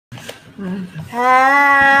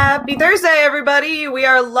Happy Thursday, everybody. We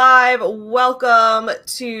are live. Welcome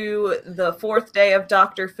to the fourth day of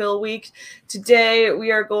Dr. Phil Week. Today,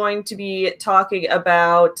 we are going to be talking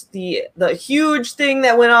about the huge thing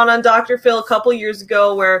that went on Dr. Phil a couple years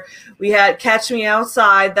ago where we had Catch Me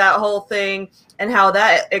Outside, that whole thing, and how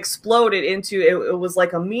that exploded into, it was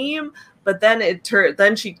like a meme, but then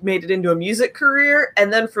then she made it into a music career,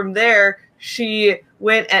 and then from there, she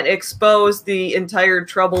went and exposed the entire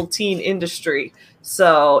troubled teen industry.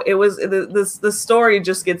 So it was the story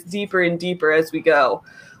just gets deeper and deeper as we go.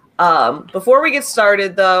 Before we get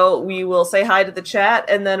started, though, we will say hi to the chat,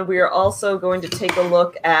 and then we are also going to take a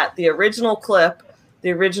look at the original clip, the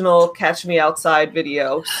original Catch Me Outside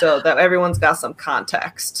video, so that everyone's got some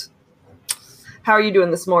context. How are you doing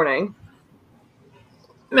this morning?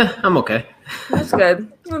 I'm okay. That's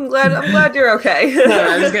good. I'm glad you're okay. No,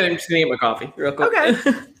 I'm just gonna get my coffee real quick. Okay.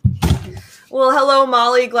 Well, hello,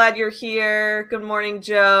 Molly. Glad you're here. Good morning,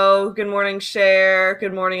 Joe. Good morning, Cher.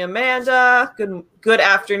 Good morning, Amanda. Good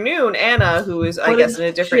afternoon, Anna, who is, I guess, in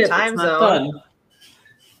a different time zone.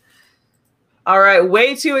 All right.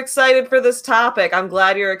 Way too excited for this topic. I'm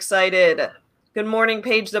glad you're excited. Good morning,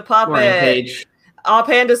 Paige the Puppet. Morning, Paige.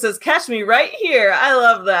 Panda says, "Catch me right here." I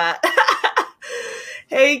love that.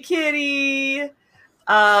 Hey, Kitty.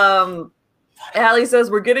 Allie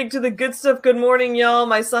says, "We're getting to the good stuff. Good morning, y'all.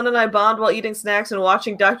 My son and I bond while eating snacks and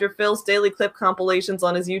watching Dr. Phil's daily clip compilations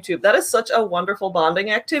on his YouTube." That is such a wonderful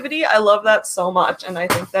bonding activity. I love that so much, and I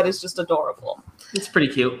think that is just adorable. It's pretty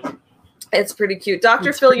cute. It's pretty cute.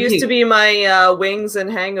 Dr. Phil used to be my Wings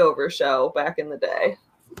and Hangover show back in the day.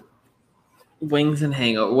 Wings and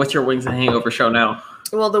Hangover. What's your Wings and Hangover show now?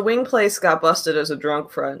 Well, the wing place got busted as a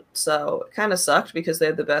drunk front, so it kind of sucked because they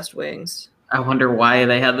had the best wings. I wonder why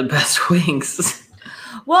they had the best wings.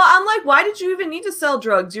 Well, I'm like, why did you even need to sell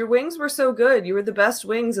drugs? Your wings were so good. You were the best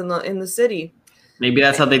wings in the city. Maybe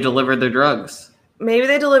that's how they delivered their drugs. Maybe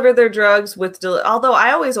they delivered their drugs with although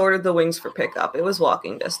I always ordered the wings for pickup. It was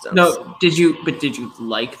walking distance. No, did you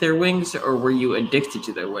like their wings, or were you addicted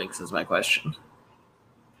to their wings is my question.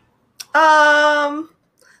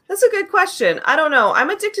 That's a good question. I don't know. I'm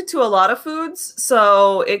addicted to a lot of foods,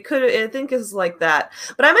 so I think it's like that.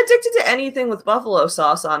 But I'm addicted to anything with buffalo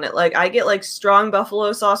sauce on it. Like, I get like strong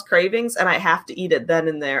buffalo sauce cravings, and I have to eat it then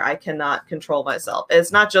and there. I cannot control myself.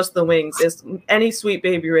 It's not just the wings. It's any Sweet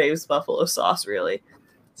Baby Ray's buffalo sauce, really.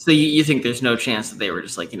 So you think there's no chance that they were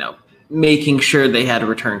just like, making sure they had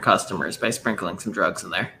return customers by sprinkling some drugs in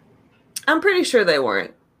there? I'm pretty sure they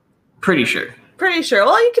weren't. Pretty sure. Pretty sure.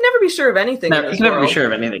 Well, you can never be sure of anything. You can never be sure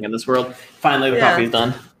of anything in this world. Finally, the coffee's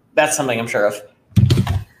done. That's something I'm sure of.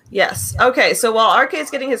 Yes. Okay, so while Arcade's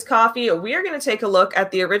getting his coffee, we are going to take a look at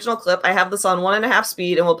the original clip. I have this on 1.5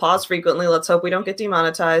 speed, and we'll pause frequently. Let's hope we don't get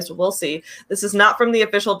demonetized. We'll see. This is not from the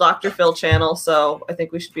official Dr. Phil channel, so I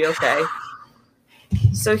think we should be okay.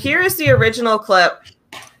 So here is the original clip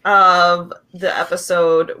of the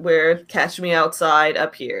episode where Catch Me Outside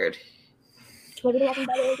appeared. We're gonna walk by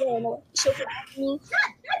the girl, she'll hit me.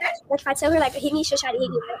 Like if I tell her like hit me, she'll try to hit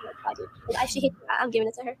me. If I should hit her, I'm giving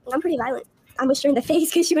it to her. And I'm pretty violent. I'm pushing her in the face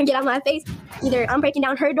because she wouldn't get out of my face. Either I'm breaking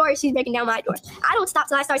down her door or she's breaking down my door. I don't stop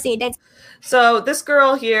till I start seeing dents. So this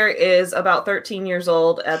girl here is about 13 years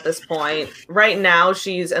old at this point. Right now,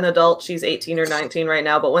 she's an adult. She's 18 or 19 right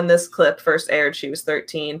now. But when this clip first aired, she was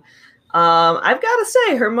 13. I've got to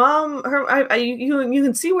say, her mom, you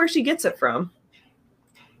can see where she gets it from.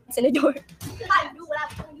 In the door. I knew what I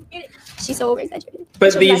was going to get it. She's so over exaggerated.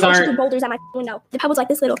 But these aren't. She boulders at my window. The pebble's like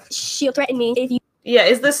this little. She'll threaten me if you. Yeah,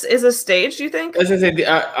 is this staged? Do you think? I was gonna say,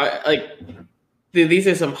 these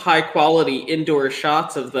are some high quality indoor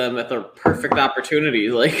shots of them at the perfect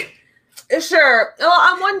opportunities. Like, sure. Well,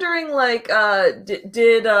 I'm wondering, like,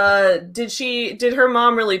 did her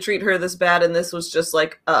mom really treat her this bad, and this was just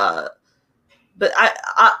like, but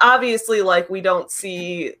I obviously, like, we don't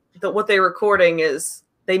see that what they're recording is.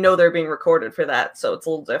 They know they're being recorded for that, so it's a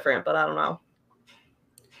little different, but I don't know.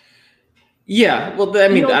 Yeah, well, I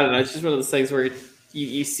mean, I don't know. It's just one of those things where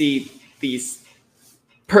you see these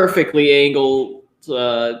perfectly angled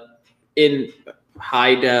in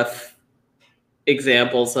high def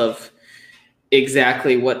examples of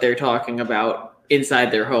exactly what they're talking about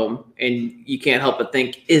inside their home, and you can't help but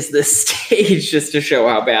think, is this staged just to show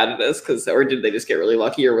how bad it is? Or did they just get really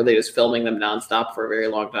lucky, or were they just filming them nonstop for a very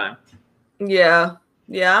long time? Yeah.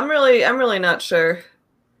 Yeah, I'm really not sure.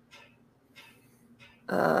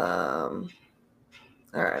 All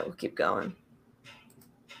right, we'll keep going.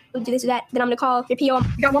 Do this or that, then I'm gonna call your PO.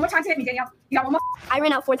 You got one more time to hit me, Danielle. You got one more. I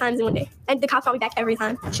ran out 4 times in one day, and the cops called me back every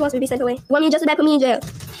time. She wants me to be sent away. Want me just to put me in jail.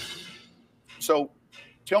 So,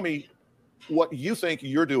 tell me what you think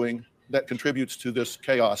you're doing that contributes to this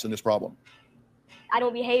chaos and this problem? I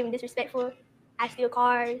don't behave and disrespectful. I steal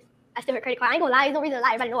cars. I steal her credit card. I ain't gonna lie. There's no reason to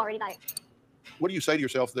lie. Everybody know already. Like, What do you say to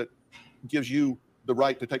yourself that gives you the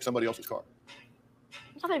right to take somebody else's car?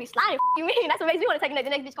 I'm trying to be sliding. You mean that's what makes me want to take the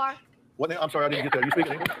next bitch car? What name? I'm sorry, I didn't get that. You speak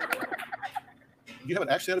English? Do you have an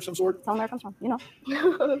accent of some sort? Tell them where it comes from. You know,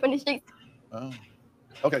 from the streets. Oh.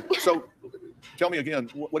 Okay, so tell me again,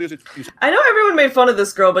 what is it? I know everyone made fun of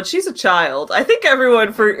this girl, but she's a child. I think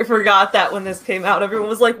everyone forgot that when this came out. Everyone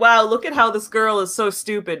was like, wow, look at how this girl is so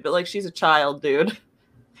stupid. But, like, she's a child, dude.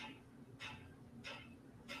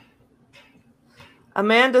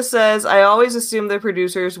 Amanda says, I always assume the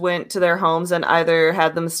producers went to their homes and either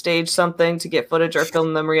had them stage something to get footage or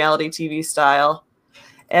film them reality TV style.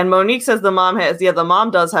 And Monique says the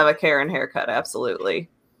mom does have a Karen haircut, absolutely.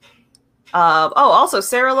 Also,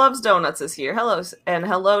 Sarah Loves Donuts is here. Hello, and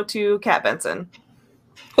hello to Kat Benson.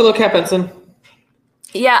 Hello, Kat Benson.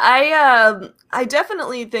 Yeah, I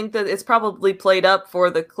definitely think that it's probably played up for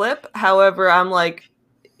the clip. However, I'm like,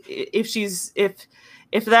 if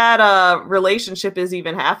that relationship is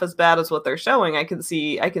even half as bad as what they're showing, I can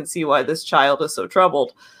see why this child is so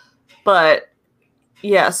troubled. But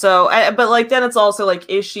yeah, but like then it's also like,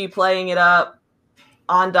 is she playing it up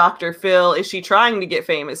on Dr. Phil? Is she trying to get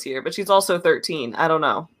famous here? But she's also 13. I don't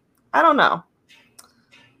know.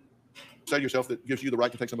 Say to yourself that gives you the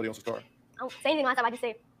right to take somebody else's car. I don't say anything myself. I just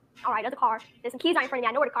say, all right, there's a car. There's some keys right in front of me.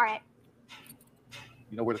 I know where the car at.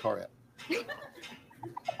 You know where the car at.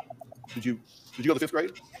 Did you go to the 5th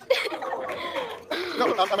grade?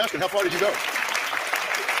 No, I'm asking, how far did you go?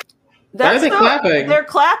 Why are they clapping? They're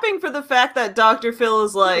clapping for the fact that Dr. Phil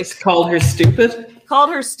is like... It's called her stupid? Called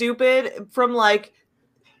her stupid from, like,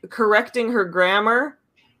 correcting her grammar,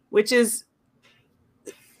 which is...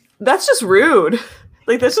 That's just rude.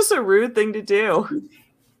 Like, that's just a rude thing to do.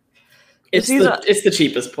 It's the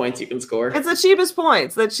cheapest points you can score. It's the cheapest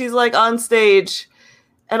points that she's, like, on stage.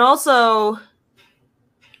 And also...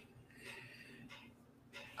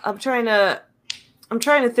 I'm trying to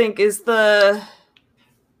think, is the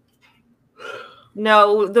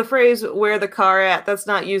phrase "where the car at," that's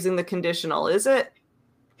not using the conditional, is it?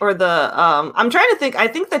 Or I'm trying to think. I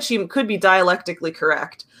think that she could be dialectically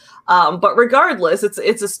correct. But regardless, it's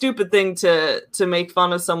a stupid thing to make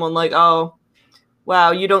fun of someone like, oh, wow,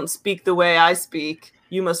 you don't speak the way I speak.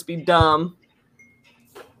 You must be dumb.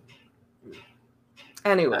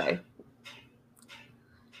 Anyway.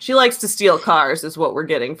 She likes to steal cars, is what we're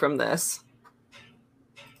getting from this.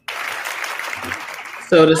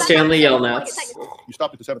 So does Stanley Yelnats. You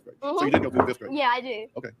stopped at the 7th grade, so you didn't go through the 5th grade. Yeah, I did.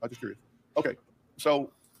 Okay, I'm just curious. Okay, so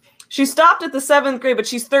she stopped at the 7th grade, but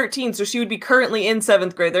she's 13, so she would be currently in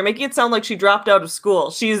 7th grade. They're making it sound like she dropped out of school.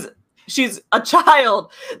 She's a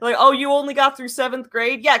child. Like, oh, you only got through 7th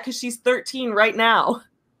grade? Yeah, because she's 13 right now.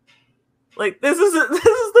 Like, this is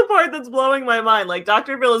the part that's blowing my mind. Like,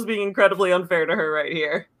 Dr. Phil is being incredibly unfair to her right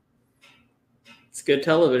here. It's good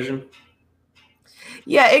television.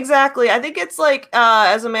 Yeah, exactly. I think it's like,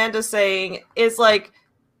 as Amanda's saying, is like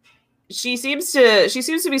she seems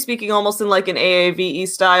to be speaking almost in like an AAVE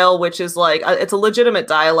style, which is like it's a legitimate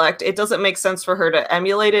dialect. It doesn't make sense for her to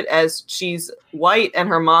emulate it as she's white and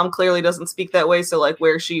her mom clearly doesn't speak that way. So like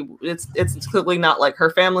it's clearly not like her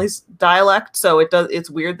family's dialect. So it's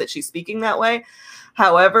weird that she's speaking that way.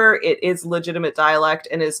 However, it is legitimate dialect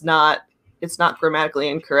and it's not grammatically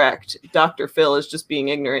incorrect. Dr. Phil is just being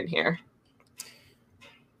ignorant here.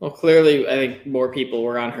 Well, clearly, I think more people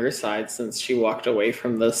were on her side since she walked away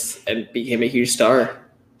from this and became a huge star.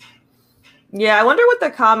 Yeah, I wonder what the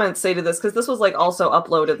comments say to this, because this was like also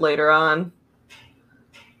uploaded later on.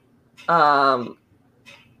 All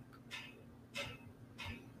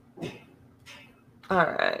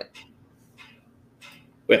right.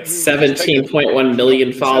 With 17.1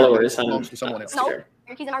 million followers on Instagram. No,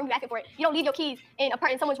 your keys in my room, you asking for it. You don't leave your keys in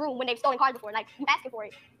someone's room when they've stolen cars before. Like, you asking for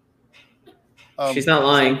it. She's not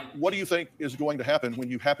lying. What do you think is going to happen when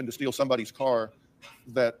you happen to steal somebody's car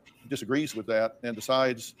that disagrees with that and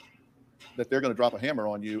decides that they're going to drop a hammer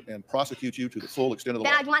on you and prosecute you to the full extent of the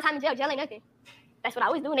law? Then I do my time in jail. Jail ain't nothing. That's what I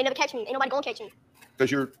always do, and they never catch me. Ain't nobody gonna catch me. Because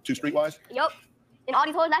you're too streetwise? Yup. And all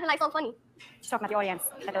these hoes laughing like so funny. She's talking about the audience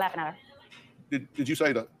that they're laughing at her. Did you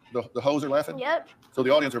say the hoes are laughing? Yep. So the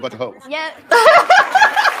audience are a bunch of hoes? Yep. I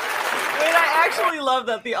mean, I actually love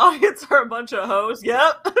that the audience are a bunch of hoes.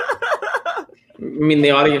 Yep. I mean, the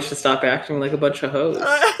audience should stop acting like a bunch of hoes.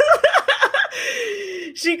 I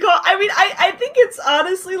think it's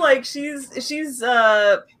honestly like she's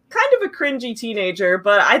kind of a cringy teenager,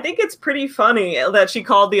 but I think it's pretty funny that she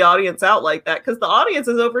called the audience out like that, because the audience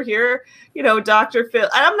is over here, you know, Dr. Phil.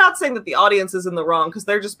 And I'm not saying that the audience is in the wrong, because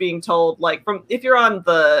they're just being told, like, from if you're in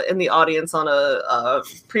the audience on a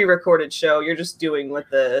pre-recorded show, you're just doing what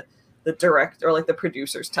the director or like the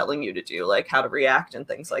producer's telling you to do, like how to react and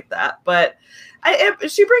things like that. But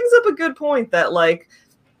she brings up a good point that like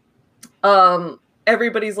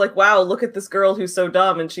everybody's like, wow, look at this girl who's so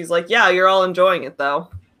dumb, and she's like, yeah, you're all enjoying it though.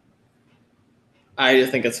 I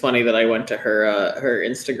just think it's funny that I went to her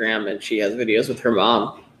Instagram and she has videos with her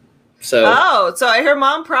mom. So her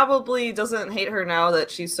mom probably doesn't hate her now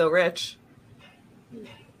that she's so rich.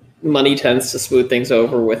 Money tends to smooth things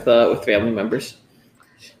over with family members.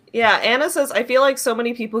 Yeah, Anna says, I feel like so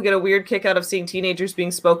many people get a weird kick out of seeing teenagers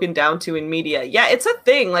being spoken down to in media. Yeah, it's a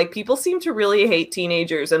thing. Like, people seem to really hate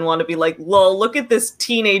teenagers and want to be like, lol, look at this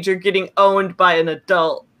teenager getting owned by an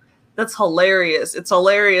adult. That's hilarious. It's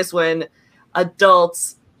hilarious when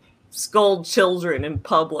adults scold children in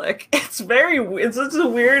public. It's just a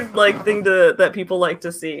weird like thing that people like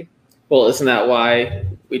to see. Well, isn't that why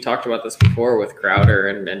we talked about this before with Crowder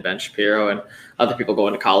and Ben Shapiro and other people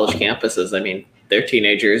going to college campuses? I mean, they're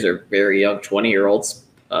teenagers or very young 20-year-olds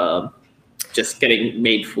just getting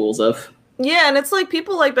made fools of. Yeah, and it's like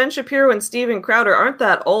people like Ben Shapiro and Steven Crowder aren't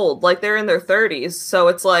that old. Like, they're in their 30s. So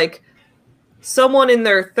it's like someone in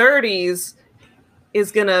their 30s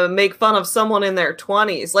is gonna make fun of someone in their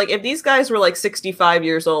 20s. Like, if these guys were like 65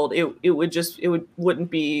 years old, they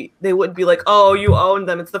wouldn't be like, oh, you own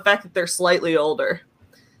them. It's the fact that they're slightly older.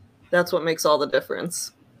 That's what makes all the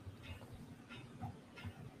difference.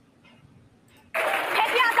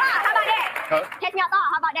 Catch me outside. How about that? Huh? Catch me outside.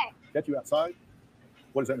 How about that? Catch you outside?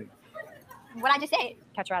 What does that mean? What I just said.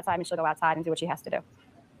 Catch her outside and she'll go outside and do what she has to do.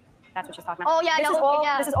 That's what she's talking about. Oh yeah,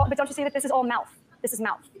 This is all. But don't you see that this is all mouth? This is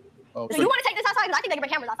mouth. Oh, So you want to take this outside? Because I think they can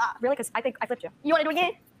bring cameras outside. Really? Because I think I flipped you. You want to do it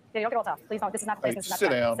again? Yeah, you don't get all tough. Please don't. This is not the place. Hey, This is not sit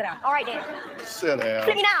the time. down. Sit down. All right then. sit down.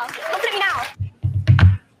 Flip me now. Don't flip me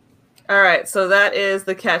now. All right, so that is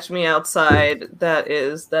the Catch Me Outside. That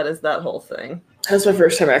is that whole thing. That's my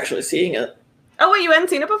first time actually seeing it. Oh wait, you hadn't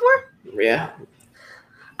seen it before? Yeah.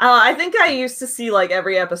 I think I used to see like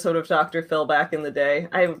every episode of Dr. Phil back in the day.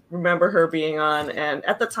 I remember her being on, and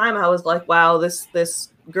at the time I was like, wow, this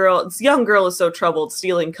young girl is so troubled,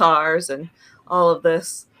 stealing cars and all of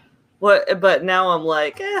this. But now I'm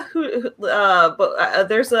like,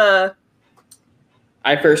 there's a.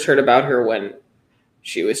 I first heard about her when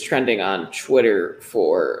she was trending on Twitter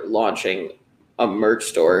for launching a merch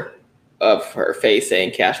store of her face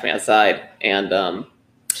saying "Cash Me Outside," and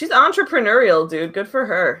she's entrepreneurial, dude. Good for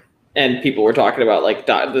her. and people were talking about like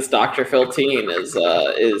this Dr. Phil teen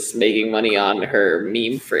is making money on her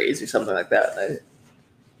meme phrase or something like that.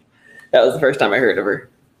 That was the first time I heard of her.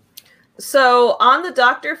 So on the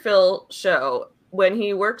Dr. Phil show, when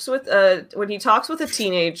he talks with a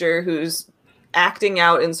teenager who's acting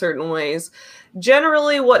out in certain ways,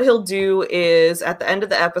 generally what he'll do is at the end of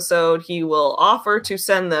the episode, he will offer to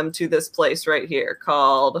send them to this place right here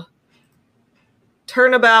called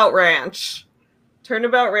Turnabout Ranch.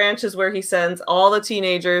 Turnabout Ranch is where he sends all the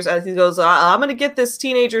teenagers as he goes, I'm going to get this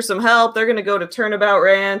teenager some help. They're going to go to Turnabout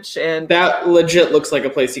Ranch. And that legit looks like a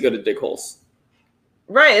place you go to dig holes.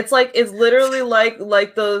 Right. It's literally like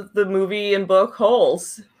the movie and book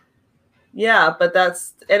Holes. Yeah, but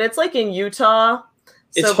it's like in Utah.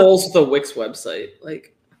 It's Holes with the Wix website.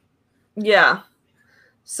 Like, yeah.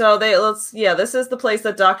 So this is the place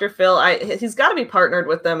that Dr. Phil, he's got to be partnered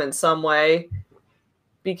with them in some way.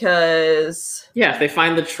 Because yeah, if they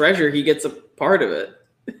find the treasure, he gets a part of it.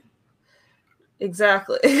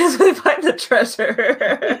 Exactly. Because they find the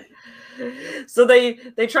treasure. So they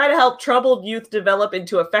try to help troubled youth develop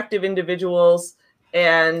into effective individuals,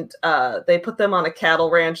 and they put them on a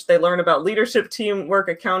cattle ranch. They learn about leadership, teamwork,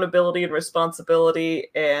 accountability, and responsibility,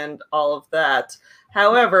 and all of that.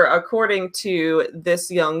 However, according to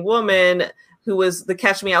this young woman who was the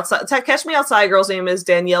Catch Me Outside girl's name is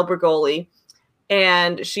Danielle Bergoli,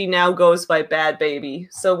 and she now goes by Bad Baby.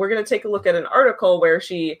 So we're going to take a look at an article where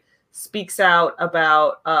she speaks out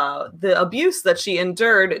about the abuse that she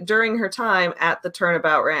endured during her time at the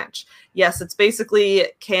Turnabout Ranch. Yes, it's basically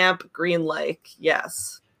Camp Green Lake.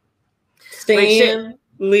 Yes.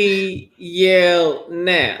 Stanley Yale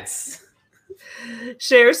Nats.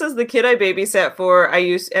 Cher says the kid I babysat for, I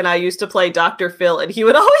used to play Dr. Phil, and he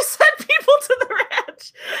would always send people to the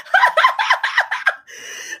ranch.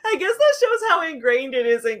 I guess that shows how ingrained it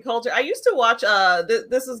is in culture. I used to watch,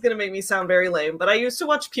 this is going to make me sound very lame, but I used to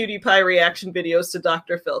watch PewDiePie reaction videos to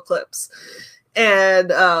Dr. Phil clips.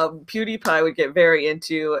 And PewDiePie would get very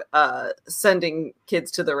into sending kids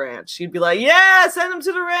to the ranch. He'd be like, "Yeah, send them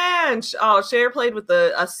to the ranch." Oh, Cher played with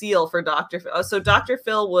a seal for Dr. Phil. So Dr.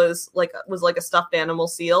 Phil was like a stuffed animal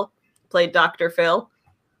seal. Played Dr. Phil.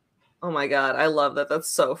 Oh my god, I love that. That's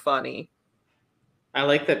so funny. I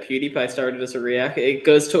like that PewDiePie started as a react. It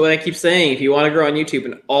goes to what I keep saying. If you want to grow on YouTube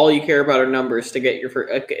and all you care about are numbers to get your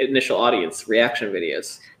initial audience, reaction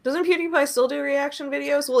videos. Doesn't PewDiePie still do reaction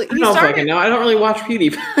videos? Well, I don't really watch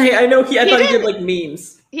PewDiePie. I know I thought he did like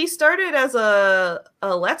memes. He started as a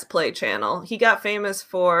Let's Play channel. He got famous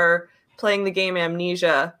for playing the game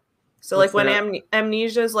Amnesia. So What's like when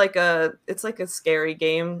Amnesia is like it's like a scary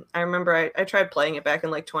game. I remember I tried playing it back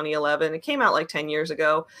in like 2011. It came out like 10 years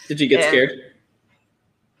ago. Did you get scared?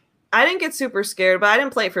 I didn't get super scared, but I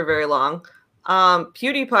didn't play it for very long.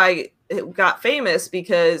 PewDiePie got famous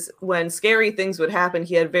because when scary things would happen,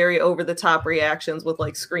 he had very over-the-top reactions with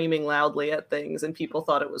like screaming loudly at things, and people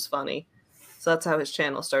thought it was funny. So that's how his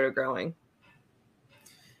channel started growing.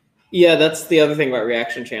 Yeah, that's the other thing about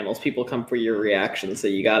reaction channels. People come for your reactions, so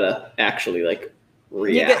you gotta actually like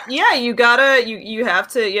react. You have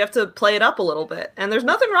to play it up a little bit, and there's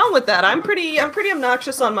nothing wrong with that. I'm pretty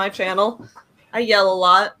obnoxious on my channel. I yell a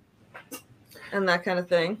lot and that kind of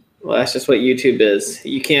thing. Well, that's just what YouTube is.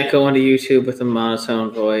 You can't go into YouTube with a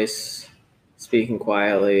monotone voice, speaking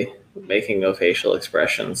quietly, making no facial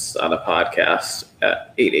expressions on a podcast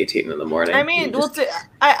at 8:18 in the morning. I mean,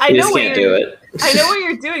 I know what you're doing. I know what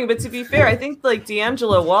you're doing, but to be fair, I think like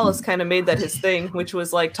D'Angelo Wallace kind of made that his thing, which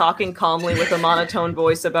was like talking calmly with a monotone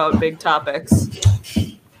voice about big topics.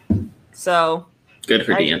 So good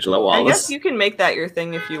for D'Angelo Wallace. I guess you can make that your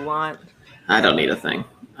thing if you want. I don't need a thing.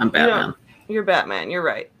 I'm Batman. You're Batman. You're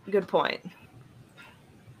right. Good point.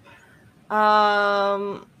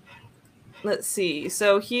 Let's see.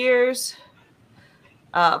 So here's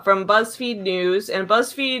from BuzzFeed News, and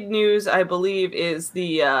BuzzFeed News, I believe, is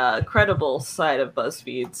the credible side of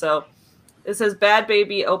BuzzFeed. So it says Bad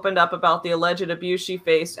Baby opened up about the alleged abuse she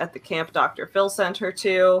faced at the camp Dr. Phil sent her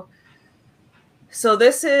to. So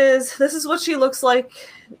this is what she looks like.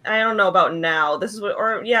 I don't know about now.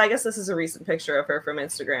 I guess this is a recent picture of her from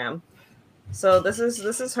Instagram. So this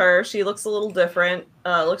is her. She looks a little different.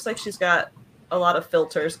 Looks like she's got a lot of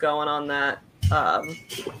filters going on that.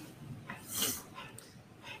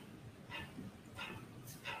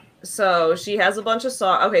 So she has a bunch of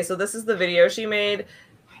songs. Okay, so this is the video she made.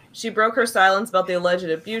 She broke her silence about the alleged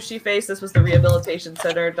abuse she faced. This was the rehabilitation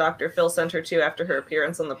center Dr. Phil sent her to after her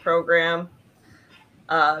appearance on the program.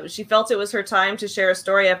 She felt it was her time to share a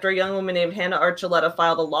story after a young woman named Hannah Archuleta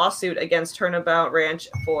filed a lawsuit against Turnabout Ranch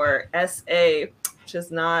for SA, which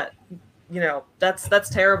is not, that's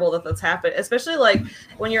terrible that's happened. Especially like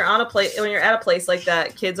when you're at a place like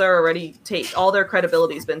that, kids are already all their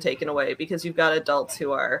credibility's been taken away because you've got adults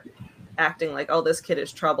who are acting like, oh, this kid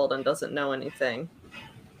is troubled and doesn't know anything.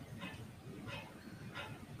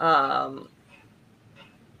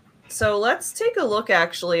 So let's take a look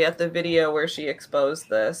actually at the video where she exposed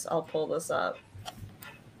this. I'll pull this up.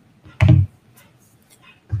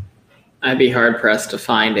 I'd be hard pressed to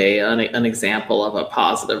find an example of a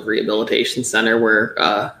positive rehabilitation center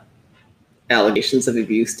where allegations of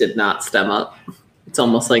abuse did not stem up. It's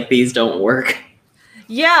almost like these don't work.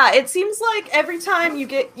 Yeah, it seems like every time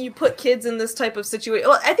you put kids in this type of situation,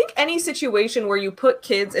 well, I think any situation where you put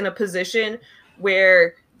kids in a position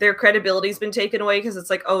where their credibility's been taken away because it's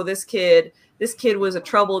like, oh, this kid was a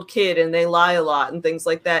troubled kid and they lie a lot and things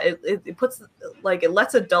like that. It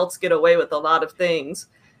lets adults get away with a lot of things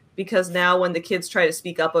because now when the kids try to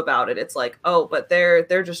speak up about it, it's like, oh, but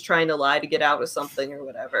they're just trying to lie to get out of something or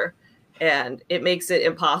whatever. And it makes it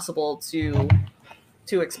impossible to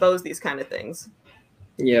expose these kind of things.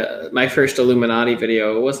 Yeah, my first Illuminati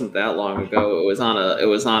video, it wasn't that long ago. It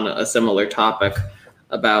was on a similar topic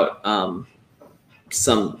about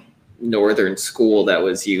some northern school that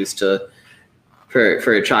was used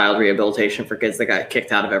for a child rehabilitation for kids that got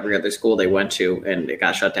kicked out of every other school they went to, and it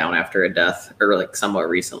got shut down after a death or like somewhat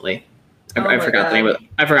recently. I forgot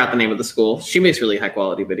the name of the school. She makes really high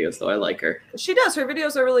quality videos though. I like her. She does. Her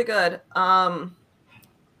videos are really good.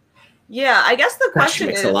 Yeah, I guess the question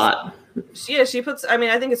is, she makes a lot. She puts. I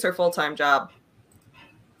mean, I think it's her full-time job.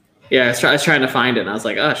 Yeah, I was trying to find it, and I was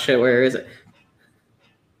like, oh shit, where is it?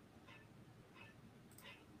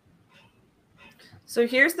 So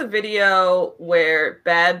here's the video where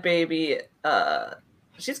Bad Baby,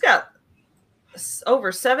 she's got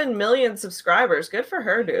over 7 million subscribers. Good for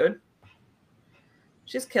her, dude.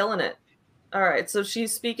 She's killing it. All right, so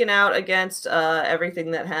she's speaking out against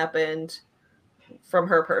everything that happened from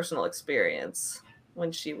her personal experience.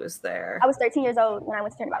 when she was there? I was 13 years old when I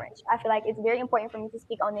went to Turnabout Ranch. I feel like it's very important for me to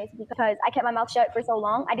speak on this because I kept my mouth shut for so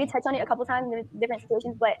long. I did touch on it a couple times in different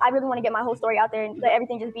situations, but I really want to get my whole story out there and let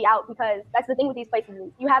everything just be out, because that's the thing with these places.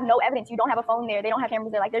 You have no evidence. You don't have a phone there. They don't have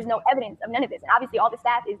cameras there. Like, there's no evidence of none of this. And obviously all the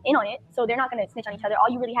staff is in on it, so they're not going to snitch on each other. All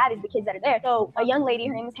you really have is the kids that are there. So a young lady,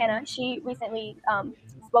 her name is Hannah, she recently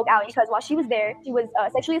spoke out because while she was there, she was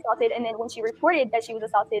sexually assaulted. And then when she reported that she was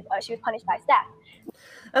assaulted, she was punished by staff.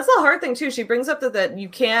 That's the hard thing too. She brings up that you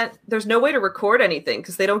can't, there's no way to record anything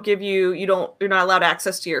because they don't give you, you're not allowed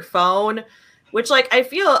access to your phone, which like, I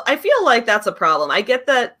feel like that's a problem. I get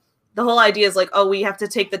that the whole idea is like, oh, we have to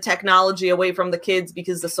take the technology away from the kids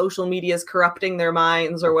because the social media is corrupting their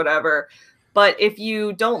minds or whatever. But if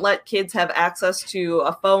you don't let kids have access to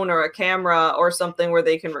a phone or a camera or something where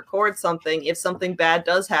they can record something, if something bad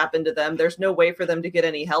does happen to them, there's no way for them to get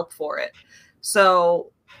any help for it.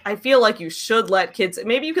 So I feel like you should let kids,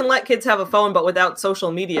 maybe you can let kids have a phone, but without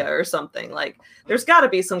social media or something. Like, there's got to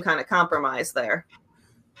be some kind of compromise there.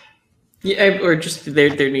 Yeah, or just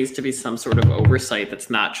there needs to be some sort of oversight that's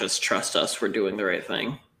not just trust us, we're doing the right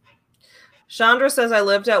thing. Chandra says, I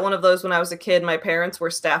lived at one of those when I was a kid. My parents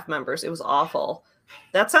were staff members. It was awful.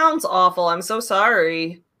 That sounds awful. I'm so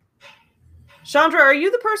sorry. Chandra, are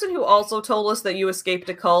you the person who also told us that you escaped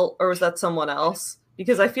a cult, or was that someone else?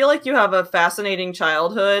 Because I feel like you have a fascinating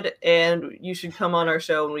childhood, and you should come on our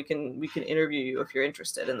show and we can interview you if you're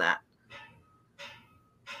interested in that.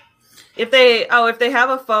 If they have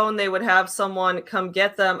a phone, they would have someone come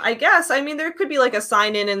get them. I guess. I mean, there could be like a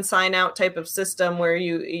sign in and sign out type of system where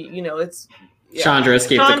it's. Yeah. Chandra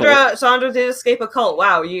escaped a cult. Chandra did escape a cult.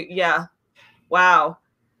 Wow. Wow.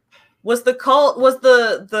 Was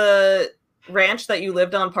the ranch that you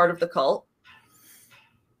lived on part of the cult?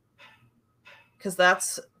 Because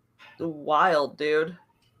that's wild, dude.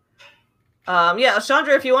 Yeah,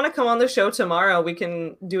 Chandra, if you want to come on the show tomorrow, we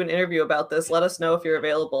can do an interview about this. Let us know if you're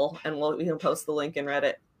available, and we can post the link in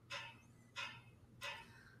Reddit.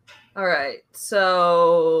 All right,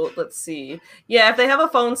 so let's see. Yeah, if they have a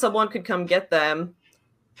phone, someone could come get them.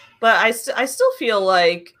 But I still feel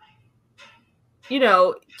like,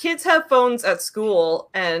 kids have phones at school,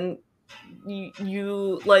 and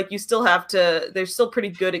you still have to, they're still pretty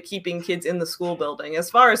good at keeping kids in the school building. As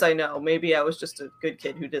far as I know, maybe I was just a good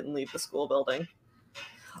kid who didn't leave the school building.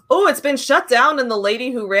 Oh, it's been shut down and the lady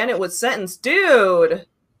who ran it was sentenced. Dude.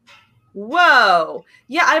 Whoa.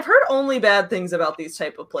 Yeah, I've heard only bad things about these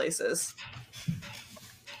type of places.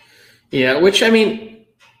 Yeah, which, I mean,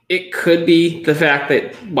 it could be the fact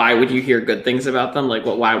that why would you hear good things about them? Like,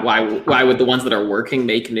 why would the ones that are working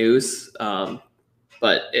make news?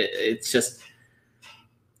 But it's just,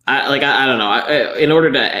 I don't know. In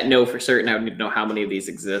order to know for certain, I would need to know how many of these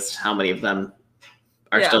exist, how many of them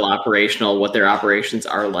are still operational, what their operations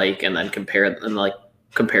are like, and then compare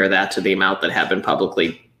that to the amount that have been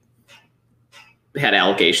publicly had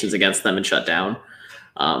allegations against them and shut down.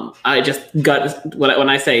 I just when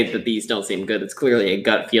I say that these don't seem good, it's clearly a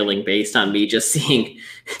gut feeling based on me just seeing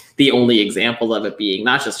the only example of it being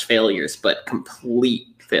not just failures, but complete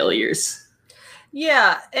failures.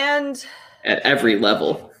 Yeah, and at every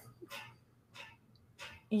level.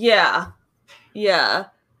 Yeah.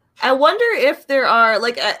 I wonder if there are,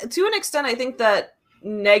 to an extent, I think that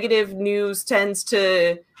negative news tends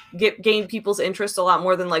to gain people's interest a lot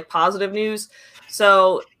more than positive news.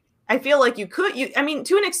 So I feel like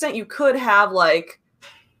to an extent, you could have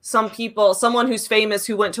someone who's famous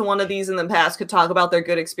who went to one of these in the past could talk about their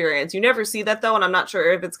good experience. You never see that though, and I'm not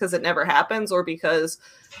sure if it's because it never happens or because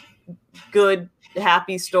good,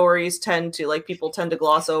 happy stories people tend to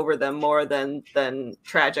gloss over them more than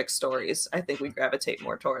tragic stories. I think we gravitate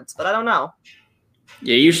more towards, but I don't know.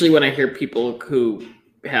 Yeah, usually when I hear people who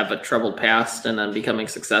have a troubled past and then becoming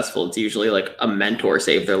successful, it's usually like a mentor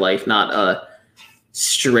saved their life, not a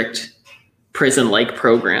strict prison-like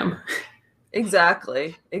program.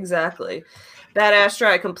 Exactly. Bad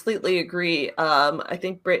Astra, I completely agree. I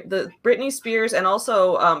think Britney Spears and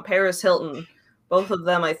also Paris Hilton, both of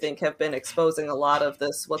them, I think, have been exposing a lot of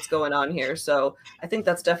what's going on here. So I think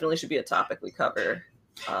that's definitely should be a topic we cover.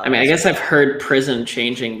 I guess I've heard prison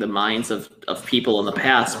changing the minds of people in the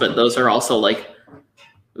past, but those are also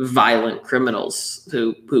violent criminals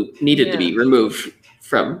who needed to be removed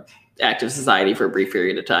from active society for a brief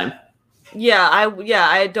period of time. Yeah,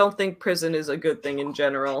 I don't think prison is a good thing in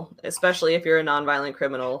general, especially if you're a nonviolent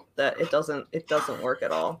criminal. That it doesn't work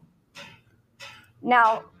at all.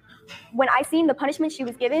 Now, when I seen the punishment she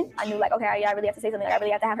was given, I knew okay, I really have to say something. I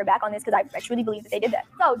really have to have her back on this because I truly believe that they did that.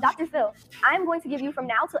 So, Dr. Phil, I'm going to give you from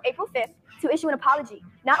now till April 5th to issue an apology,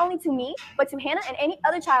 not only to me, but to Hannah and any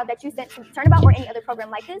other child that you sent to Turnabout or any other program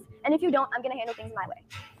like this. And if you don't, I'm going to handle things my way.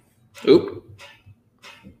 Oop.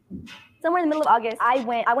 Somewhere in the middle of August, I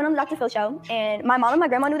went on the Dr. Phil show, and my mom and my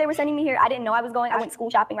grandma knew they were sending me here. I didn't know I was going. I went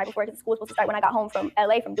school shopping right before, because school was supposed to start when I got home from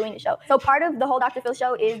LA from doing the show. So part of the whole Dr. Phil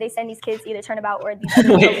show is they send these kids to either Turnabout or these other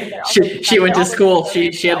programs that are also she went to school.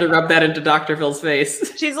 She had to rub that into Dr. Phil's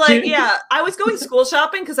face. She's like, yeah, I was going school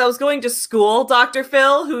shopping because I was going to school, Dr.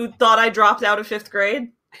 Phil, who thought I dropped out of 5th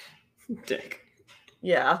grade. Dick.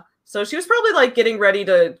 Yeah. So she was probably like getting ready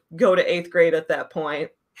to go to 8th grade at that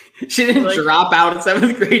point. She didn't drop out in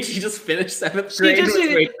 7th grade. She just finished 7th grade.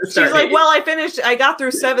 She's like, well, I got through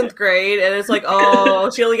 7th grade, and it's like, oh,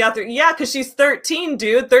 she only got through. Yeah, because she's 13,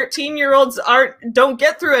 dude. 13-year-olds don't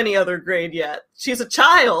get through any other grade yet. She's a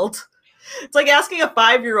child. It's like asking a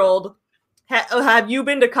 5-year-old, have you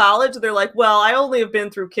been to college? They're like, well, I only have been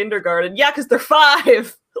through kindergarten. Yeah, because they're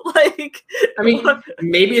 5. Like, I mean,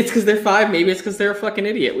 maybe it's because they're 5. Maybe it's because they're a fucking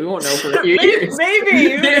idiot. We won't know for a few years. Maybe.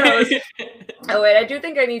 Who knows? Oh, wait, I do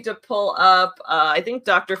think I need to pull up. I think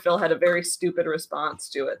Dr. Phil had a very stupid response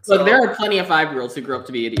to it. So. Look, there are plenty of 5-year-olds who grew up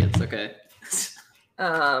to be idiots, okay?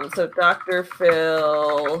 So Dr.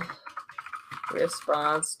 Phil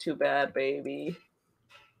response to Bad Baby.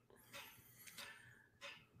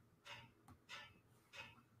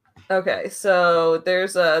 Okay, so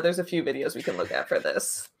there's a few videos we can look at for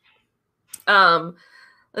this.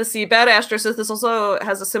 Let's see. Bad Astro says this also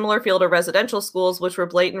has a similar feel to residential schools, which were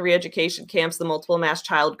blatant re-education camps. The multiple mass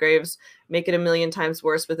child graves make it a million times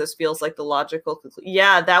worse, but this feels like the logical conclusion.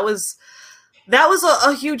 Yeah, that was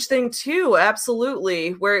a huge thing too.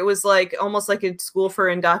 Absolutely, where it was like almost like a school for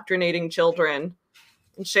indoctrinating children.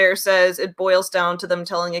 And Cher says it boils down to them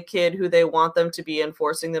telling a kid who they want them to be and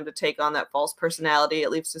forcing them to take on that false personality.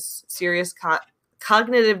 It leads to serious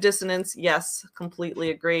cognitive dissonance. Yes,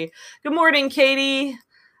 completely agree. Good morning, Katie.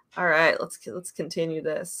 All right, let's continue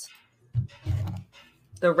this.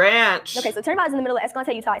 The ranch. Okay, so Turnabout is in the middle of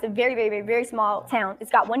Escalante, Utah. It's a very, very, very, very small town.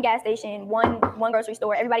 It's got one gas station, one grocery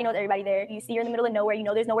store. Everybody knows everybody there. You see you're in the middle of nowhere. You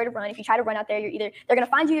know there's nowhere to run. If you try to run out there, they're going to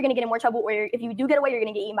find you. You're going to get in more trouble. Or if you do get away, you're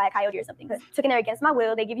going to get eaten by a coyote or something. Took in there against my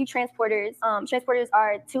will. They give you transporters. Transporters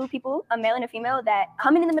are 2 people, a male and a female, that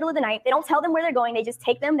come in the middle of the night. They don't tell them where they're going. They just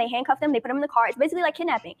take them. They handcuff them. They put them in the car. It's basically like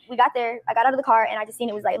kidnapping. We got there. I got out of the car and I just seen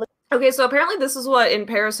it was like, look. Okay, so apparently this is what in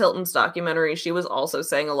Paris Hilton's documentary she was also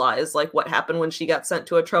saying a lot, is like what happened when she got sent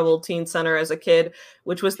to a troubled teen center as a kid,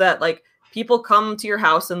 which was that like people come to your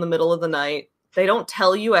house in the middle of the night. They don't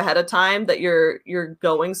tell you ahead of time that you're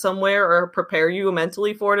going somewhere or prepare you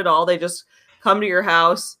mentally for it at all. They just come to your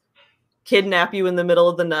house, kidnap you in the middle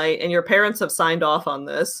of the night, and your parents have signed off on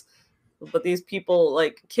this. But these people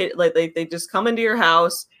they just come into your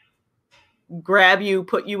house, grab you,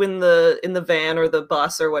 put you in the van or the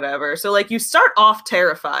bus or whatever. So like you start off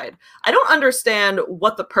terrified. I don't understand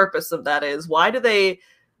what the purpose of that is. Why do they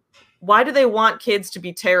want kids to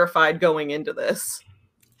be terrified going into this?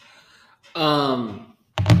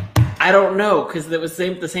 I don't know, because the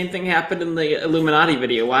same thing happened in the Illuminati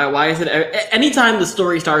video. Why is it anytime the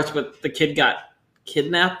story starts with the kid got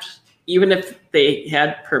kidnapped, even if they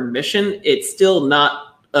had permission, it's still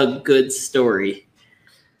not a good story.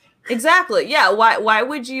 Exactly. Yeah. Why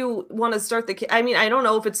would you want to start the kid? I mean, I don't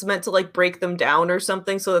know if it's meant to like break them down or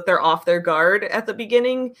something so that they're off their guard at the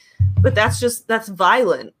beginning, but that's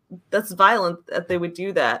violent. That's violent that they would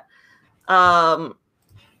do that.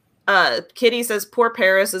 Kitty says poor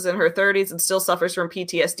Paris is in her 30s and still suffers from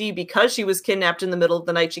PTSD because she was kidnapped in the middle of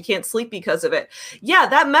the night. She can't sleep because of it. Yeah,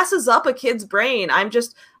 that messes up a kid's brain.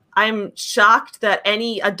 I'm shocked that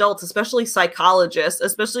any adults, especially psychologists,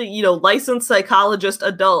 especially, licensed psychologist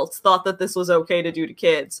adults, thought that this was okay to do to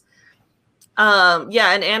kids.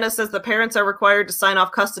 Yeah, and Anna says the parents are required to sign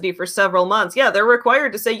off custody for several months. Yeah, they're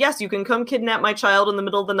required to say, yes, you can come kidnap my child in the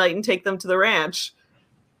middle of the night and take them to the ranch.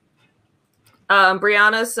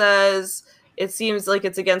 Brianna says it seems like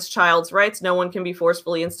it's against child's rights. No one can be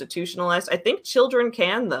forcefully institutionalized. I think children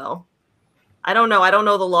can, though. I don't know. I don't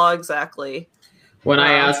know the law exactly. When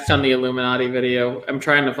I asked on the Illuminati video, I'm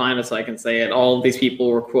trying to find it so I can say it. All of these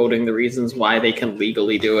people were quoting the reasons why they can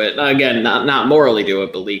legally do it. Again, not morally do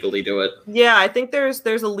it, but legally do it. Yeah, I think there's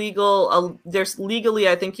legally,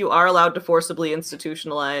 I think you are allowed to forcibly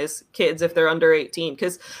institutionalize kids if they're under 18.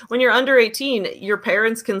 Because when you're under 18, your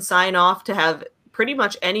parents can sign off to have pretty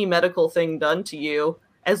much any medical thing done to you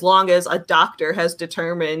as long as a doctor has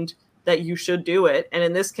determined that you should do it. And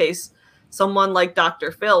in this case, someone like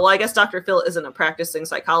Dr. Phil, well, I guess Dr. Phil isn't a practicing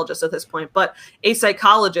psychologist at this point, but a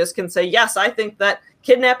psychologist can say, yes, I think that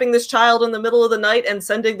kidnapping this child in the middle of the night and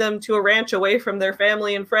sending them to a ranch away from their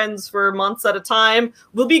family and friends for months at a time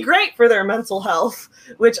will be great for their mental health,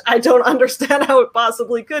 which I don't understand how it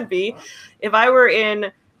possibly could be. If I were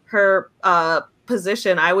in her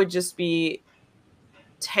position, I would just be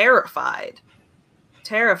terrified.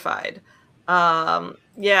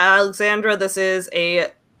 Yeah, Alexandra, this is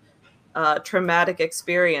a traumatic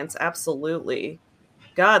experience. Absolutely.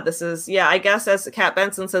 God, this is, yeah, I guess as Kat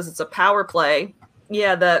Benson says, it's a power play.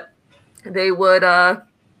 Yeah, that they would,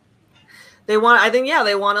 they want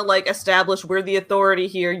to like establish we're the authority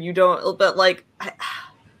here. You don't, but like,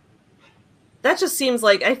 that just seems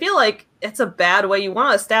like, I feel like it's a bad way. You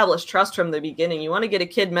want to establish trust from the beginning. You want to get a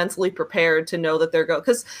kid mentally prepared to know that they're going,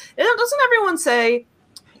 because doesn't everyone say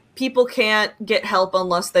people can't get help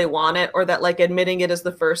unless they want it, or that like admitting it is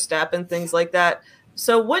the first step and things like that?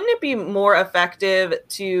 So wouldn't it be more effective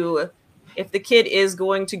to, if the kid is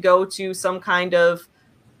going to go to some kind of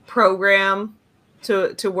program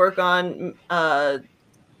to work on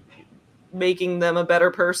making them a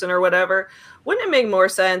better person or whatever, wouldn't it make more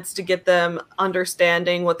sense to get them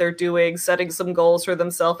understanding what they're doing, setting some goals for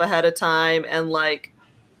themselves ahead of time, and like,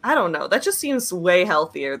 I don't know, that just seems way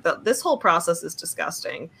healthier. This whole process is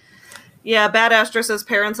disgusting. Yeah, Bad Astra says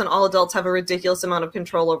parents and all adults have a ridiculous amount of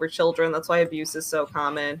control over children. That's why abuse is so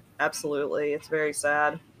common. Absolutely. It's very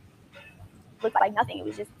sad. Looked like nothing. It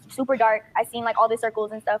was just super dark. I seen like all the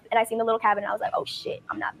circles and stuff, and I seen the little cabin, and I was like, oh shit,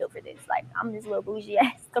 I'm not built for this. Like, I'm this little bougie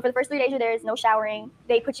ass. So for the first 3 days you're there, there's no showering.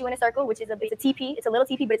 They put you in a circle, which is it's a teepee. It's a little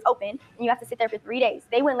teepee, but it's open, and you have to sit there for 3 days.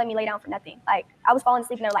 They wouldn't let me lay down for nothing. Like, I was falling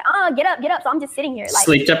asleep, and they're like, get up. So I'm just sitting here. Like,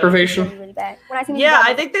 sleep deprivation. Really, really bad. When I seen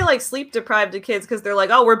I think they like sleep deprived the kids because they're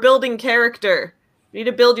like, oh, we're building character. You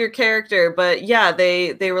need to build your character. But yeah,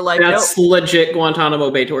 they were like, that's nope. Legit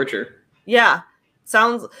Guantanamo Bay torture. Yeah.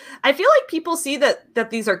 I feel like people see that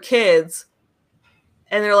these are kids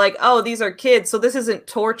and they're like, oh, these are kids, so this isn't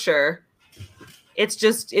torture. It's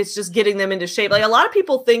just getting them into shape. Like, a lot of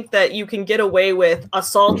people think that you can get away with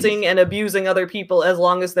assaulting and abusing other people as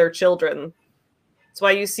long as they're children. That's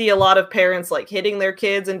why you see a lot of parents like hitting their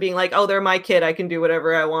kids and being like, oh, they're my kid, I can do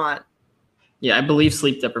whatever I want. Yeah, I believe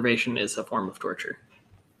sleep deprivation is a form of torture.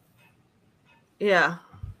 Yeah.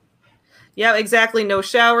 Yeah, exactly. No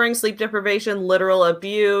showering, sleep deprivation, literal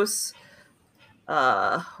abuse.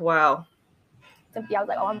 Wow. I was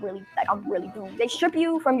like, oh, I'm really doomed. They strip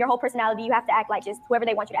you from your whole personality. You have to act like just whoever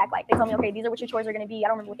they want you to act like. They tell me, okay, these are what your chores are going to be. I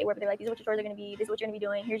don't remember what they were, but they're like, these are what your chores are going to be. This is what you're going to be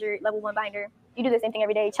doing. Here's your level 1 binder. You do the same thing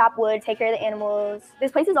every day. Chop wood, take care of the animals.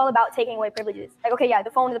 This place is all about taking away privileges. Like, okay, yeah,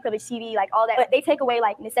 the phone is a privilege, TV, like all that. But they take away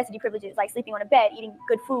like necessity privileges, like sleeping on a bed, eating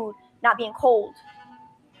good food, not being cold.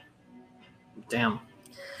 Damn.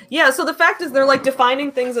 Yeah, so the fact is they're like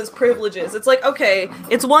defining things as privileges. It's like, okay,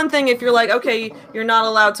 it's one thing if you're like, okay, you're not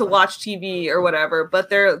allowed to watch TV or whatever, but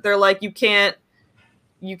they're like, you can't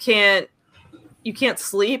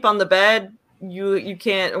sleep on the bed. You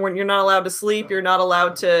can't, when you're not allowed to sleep, you're not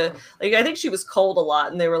allowed to, like, I think she was cold a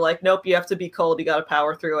lot and they were like, nope, you have to be cold. You got to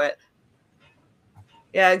power through it.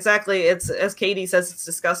 Yeah, exactly. It's, as Katie says, it's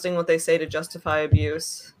disgusting what they say to justify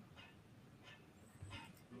abuse.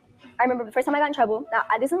 I remember the first time I got in trouble. Now,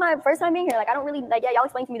 this is my first time being here. Like, I don't really, like, yeah, y'all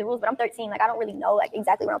explained to me the rules, but I'm 13. Like, I don't really know, like,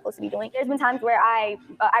 exactly what I'm supposed to be doing. There's been times where I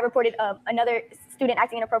reported another student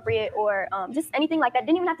acting inappropriate or just anything like that.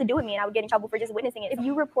 Didn't even have to do with me, and I would get in trouble for just witnessing it. If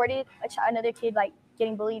you reported another kid, like,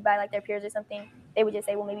 getting bullied by, like, their peers or something, they would just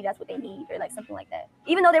say, well, maybe that's what they need or, like, something like that.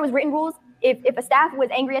 Even though there was written rules, if a staff was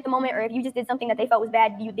angry at the moment or if you just did something that they felt was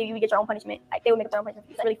bad, you would get your own punishment. Like, they would make up their own punishment.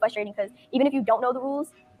 It's really frustrating because even if you don't know the rules,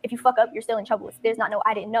 if you fuck up, you're still in trouble. There's not no,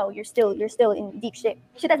 I didn't know. You're still in deep shit.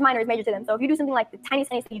 Shit that's minor is major to them. So if you do something like the tiniest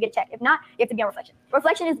thing, you get a check. If not, you have to be on reflection.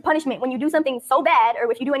 Reflection is punishment. When you do something so bad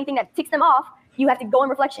or if you do anything that ticks them off, you have to go in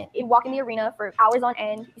reflection. You walk in the arena for hours on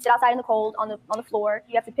end. You sit outside in the cold on the floor.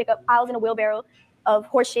 You have to pick up piles in a wheelbarrow of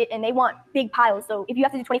horse shit, and they want big piles. So if you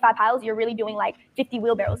have to do 25 piles, you're really doing like 50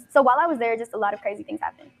 wheelbarrows. So while I was there, just a lot of crazy things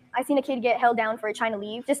happened. I seen a kid get held down for trying to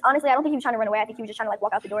leave. Just honestly, I don't think he was trying to run away. I think he was just trying to like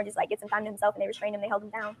walk out the door and just like get some time to himself, and they restrained him. They held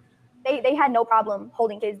him down. They had no problem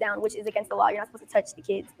holding kids down, which is against the law. You're not supposed to touch the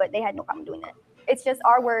kids, but they had no problem doing that. It's just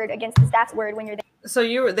our word against the staff's word when you're there. So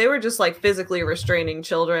they were just like physically restraining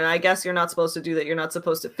children. I guess you're not supposed to do that. You're not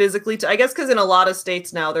supposed to physically. I guess because in a lot of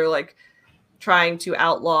states now they're like trying to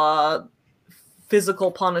outlaw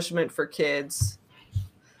physical punishment for kids.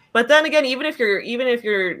 But then again, even if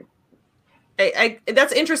you're,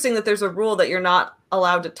 that's interesting that there's a rule that you're not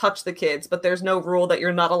allowed to touch the kids, but there's no rule that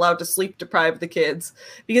you're not allowed to sleep deprive the kids.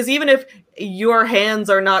 Because even if your hands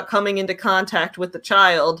are not coming into contact with the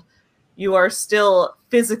child, you are still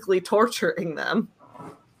physically torturing them.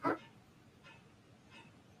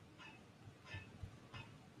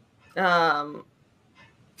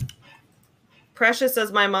 Precious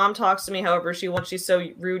says, my mom talks to me however she wants. She's so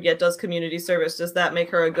rude yet does community service. Does that make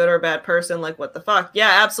her a good or bad person? Like, what the fuck? Yeah,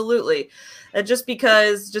 absolutely. And just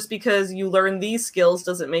because you learn these skills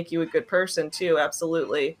doesn't make you a good person too.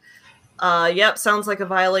 Absolutely. Yep, sounds like a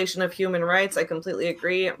violation of human rights. I completely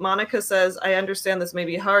agree. Monica says, I understand this may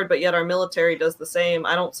be hard, but yet our military does the same.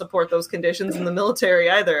 I don't support those conditions in the military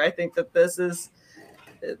either. I think that this is,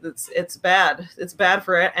 it's bad. It's bad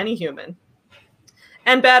for any human.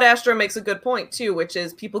 And Bad Astro makes a good point too, which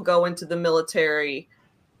is people go into the military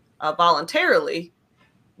voluntarily,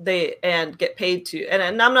 and get paid to.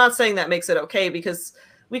 And I'm not saying that makes it okay, because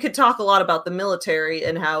we could talk a lot about the military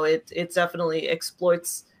and how it definitely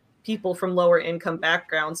exploits people from lower income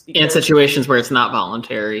backgrounds. In situations where it's not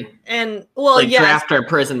voluntary. And well, like yes, draft or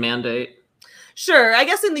prison mandate. Sure. I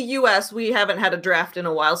guess in the US, we haven't had a draft in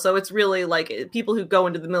a while. So it's really like people who go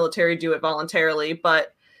into the military do it voluntarily.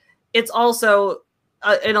 But it's also,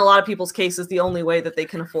 in a lot of people's cases, the only way that they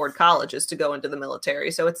can afford college is to go into the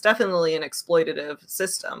military. So it's definitely an exploitative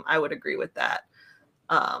system. I would agree with that.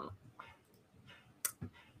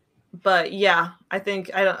 But yeah, I think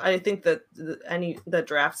that the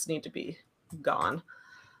drafts need to be gone.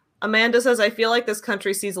 Amanda says, I feel like this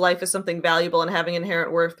country sees life as something valuable and having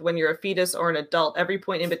inherent worth when you're a fetus or an adult. Every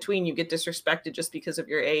point in between, you get disrespected just because of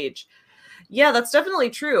your age. Yeah, that's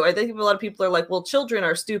definitely true. I think a lot of people are like, well, children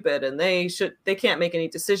are stupid and they can't make any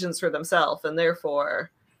decisions for themselves, and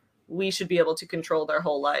therefore we should be able to control their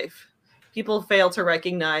whole life. People fail to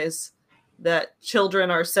recognize that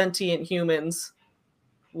children are sentient humans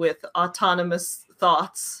with autonomous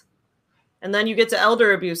thoughts. And then you get to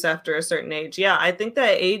elder abuse after a certain age. Yeah, I think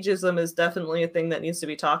that ageism is definitely a thing that needs to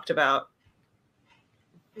be talked about.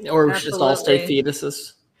 Or we should just all stay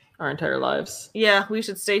fetuses our entire lives. Yeah, we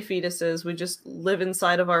should stay fetuses. We just live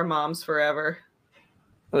inside of our moms forever.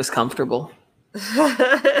 It was comfortable.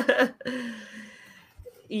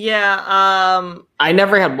 Yeah. I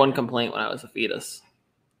never had one complaint when I was a fetus.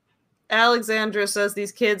 Alexandra says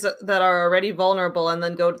these kids that are already vulnerable and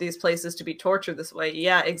then go to these places to be tortured this way.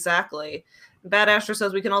 Yeah, exactly. Bad Astro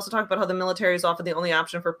says we can also talk about how the military is often the only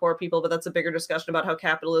option for poor people, but that's a bigger discussion about how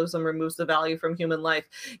capitalism removes the value from human life.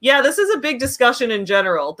 Yeah, this is a big discussion in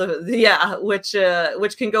general. Which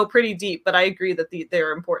can go pretty deep, but I agree that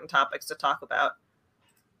they're important topics to talk about.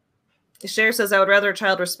 Cher says, I would rather a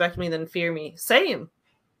child respect me than fear me. Same.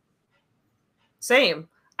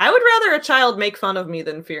 I would rather a child make fun of me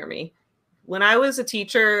than fear me. When I was a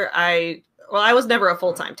teacher, I was never a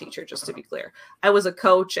full-time teacher, just to be clear. I was a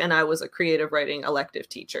coach and I was a creative writing elective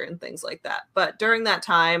teacher and things like that. But during that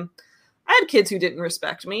time, I had kids who didn't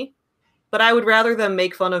respect me, but I would rather them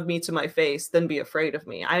make fun of me to my face than be afraid of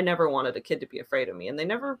me. I never wanted a kid to be afraid of me, and they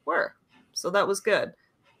never were. So that was good.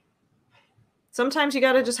 Sometimes you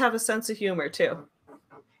got to just have a sense of humor too.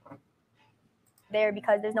 There,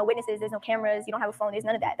 because there's no witnesses, there's no cameras, you don't have a phone, there's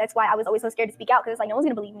none of that. That's why I was always so scared to speak out, because it's like no one's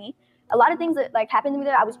gonna believe me. A lot of things that like happened to me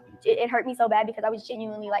there, it hurt me so bad because I was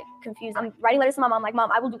genuinely like confused. I'm writing letters to my mom, like,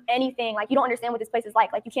 Mom, I will do anything. Like, you don't understand what this place is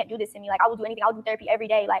like you can't do this to me. Like, I will do anything. I'll do therapy every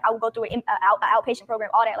day. Like, I will go through an outpatient program,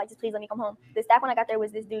 all that. Like, just please let me come home. The staff when I got there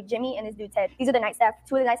was this dude Jimmy and this dude Ted. These are the night staff.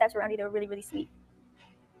 Two of the night staffs around here, they were really, really sweet.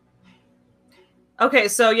 Okay,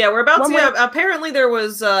 so yeah, we're about to. Apparently, there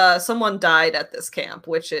was someone died at this camp,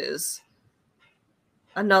 which is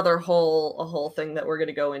another whole thing that we're going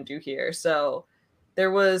to go into here. So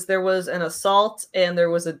there was an assault and there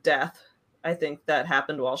was a death, I think, that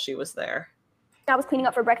happened while she was there. I was cleaning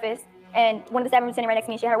up for breakfast, and one of the staff members was sitting right next to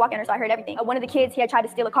me, and she had her walkie on her, so I heard everything. One of the kids, he had tried to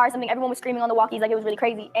steal a car or something. Everyone was screaming on the walkies like it was really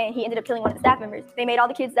crazy, and he ended up killing one of the staff members. They made all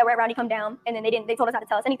the kids that were around him come down, and then they told us not to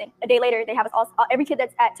tell us anything. A day later, they have us all, every kid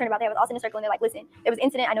that's at Turnabout, they have us all in a circle, and they're like, listen, there was an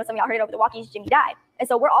incident. I know some of y'all heard it over the walkies. Jimmy died. And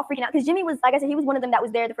so we're all freaking out, because Jimmy was, like I said, he was one of them that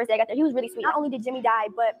was there the first day I got there. He was really sweet. Not only did Jimmy die,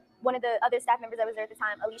 but one of the other staff members that was there at the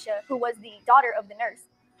time, Alicia, who was the daughter of the nurse.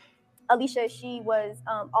 Alicia, she was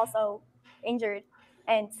also injured,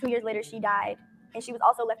 and 2 years later, she died. And she was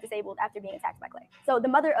also left disabled after being attacked by Clay. So the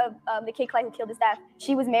mother of the kid Clay who killed the staff,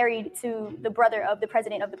 she was married to the brother of the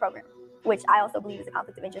president of the program, which I also believe is a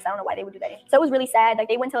conflict of interest. I don't know why they would do that. So it was really sad. Like,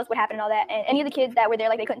 they wouldn't tell us what happened and all that. And any of the kids that were there,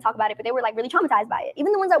 like, they couldn't talk about it, but they were like really traumatized by it.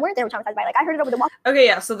 Even the ones that weren't there were traumatized by it. Like, I heard it over the walk. Okay,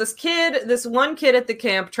 yeah. So this one kid at the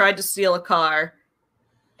camp tried to steal a car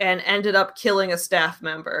and ended up killing a staff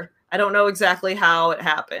member. I don't know exactly how it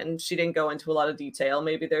happened. She didn't go into a lot of detail.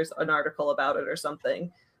 Maybe there's an article about it or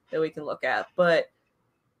something that we can look at. But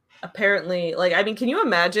apparently, like, I mean, can you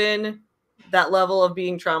imagine that level of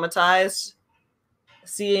being traumatized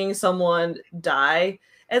seeing someone die.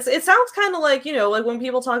 It sounds kind of like, like when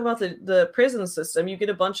people talk about the prison system, you get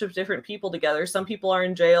a bunch of different people together. Some people are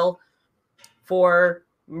in jail for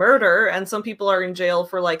murder, and some people are in jail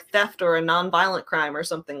for like theft or a non-violent crime or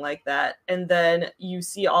something like that. And then you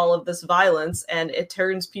see all of this violence, and it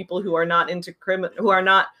turns people who are not who are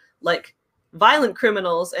not like violent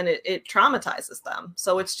criminals, and it traumatizes them.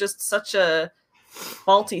 So it's just such a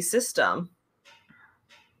faulty system.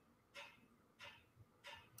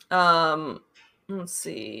 Let's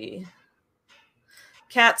see.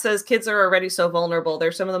 Kat says kids are already so vulnerable.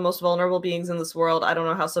 They're some of the most vulnerable beings in this world. I don't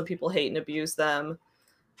know how some people hate and abuse them.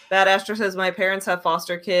 Bad Astro says my parents have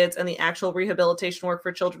foster kids, and the actual rehabilitation work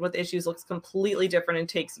for children with issues looks completely different and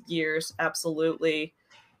takes years. Absolutely.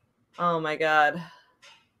 Oh my God.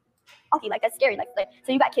 Like, that's scary. Like,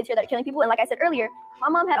 so you got kids here that are killing people. And like I said earlier, my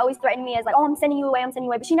mom had always threatened me as like, oh, I'm sending you away.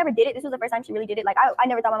 But she never did it. This was the first time she really did it. Like, I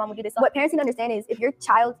never thought my mom would do this. So what parents need to understand is if your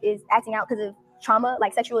child is acting out because of trauma,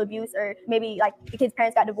 like sexual abuse, or maybe like the kid's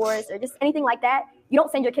parents got divorced, or just anything like that, you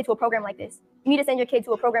don't send your kid to a program like this. You need to send your kid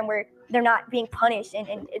to a program where they're not being punished, and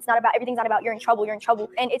it's not about, everything's not about you're in trouble.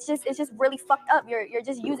 And it's just really fucked up. You're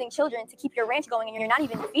just using children to keep your ranch going, and you're not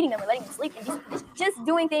even feeding them or letting them sleep, and just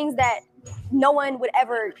doing things that no one would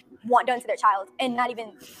ever want done to their child, and not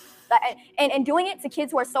even and doing it to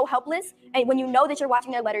kids who are so helpless. And when you know that you're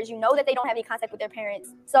watching their letters, you know that they don't have any contact with their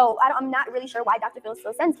parents. So I'm not really sure why Dr. Phil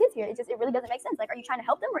still sends kids here. It really doesn't make sense. Like, are you trying to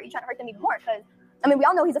help them, or are you trying to hurt them even more? Because I mean, we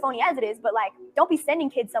all know he's a phony as it is, but like, don't be sending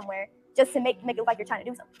kids somewhere just to make it look like you're trying to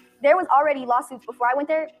do something. There was already lawsuits before I went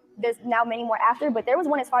there. There's now many more after, but there was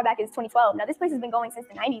one as far back as 2012. Now this place has been going since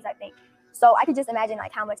the 90s, I think. So I could just imagine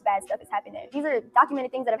like how much bad stuff has happened there. These are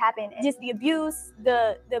documented things that have happened. Just the abuse,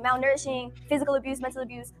 the malnourishing, physical abuse, mental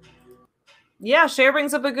abuse. Yeah, Cher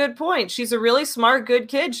brings up a good point. She's a really smart, good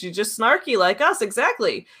kid. She's just snarky like us.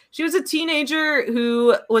 Exactly. She was a teenager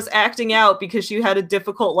who was acting out because she had a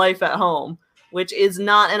difficult life at home, which is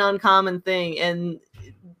not an uncommon thing. And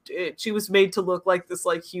she was made to look like this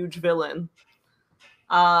like huge villain.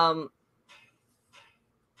 And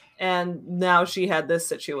now she had this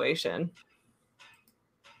situation.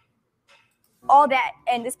 All that,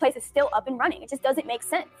 and this place is still up and running. It just doesn't make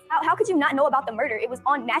sense. How could you not know about the murder? It was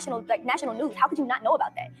on national news. How could you not know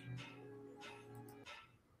about that?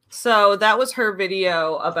 So that was her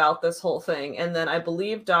video about this whole thing, and then I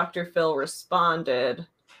believe Dr. Phil responded,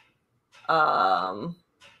 and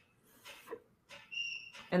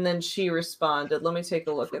then she responded. Let me take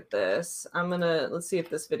a look at this. Let's see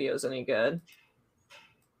if this video is any good.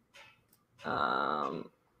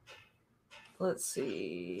 Let's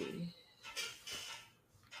see.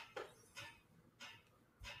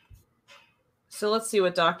 So let's see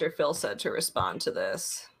what Dr. Phil said to respond to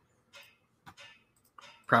this.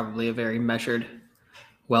 Probably a very measured,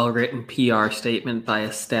 well-written PR statement by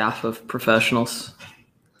a staff of professionals.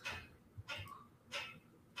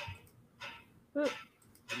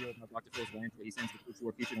 Dr. Phil's rant that he sends the kids who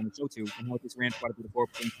are featured on the show to, and how this rant quite a bit of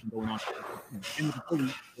horrible things going on. And with the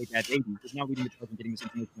fully a bad baby is now leading the charge and getting this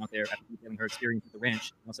information out there after detailing her experience at the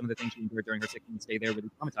ranch. Now, some of the things she endured during her 6-month stay there really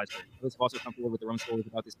traumatized her. Those have also come forward with their own stories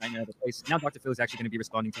about this nightmare of the place. Now, Dr. Phil is actually going to be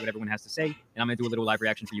responding to what everyone has to say, and I'm going to do a little live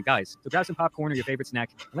reaction for you guys. So grab some popcorn or your favorite snack,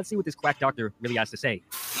 and let's see what this quack doctor really has to say.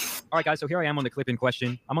 All right, guys, so here I am on the clip in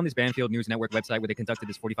question. I'm on this Banfield News Network website where they conducted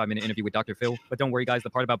this 45-minute interview with Dr. Phil. But don't worry, guys, the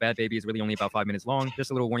part about Bad Baby is really only about 5 minutes long. Just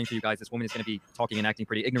a little warning for you guys. This woman is going to be talking and acting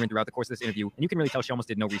pretty ignorant throughout the course of this interview, and you can really tell she almost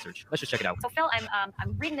did no research. Let's just check it out. So, Phil,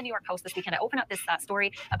 I'm reading the New York Post this weekend. I open up this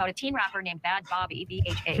story about a teen rapper named Bad Bobby,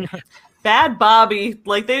 B-H-A. Bad Bobby.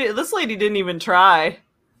 Like, this lady didn't even try.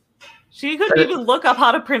 She couldn't even look up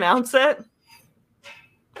how to pronounce it.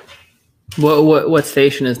 What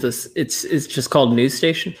station is this? It's just called News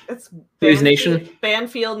Station? It's News Nation?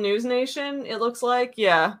 Banfield News Nation, it looks like.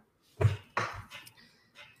 Yeah.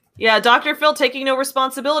 Yeah, Dr. Phil taking no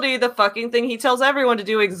responsibility. The fucking thing he tells everyone to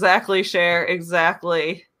do. Exactly, Cher.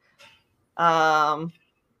 Exactly. All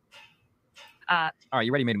right,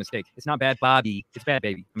 you already made a mistake. It's not Bad Bobby. It's Bad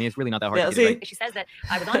Baby. I mean, it's really not that hard to get it right. She says that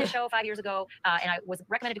I was on a show 5 years ago, and I was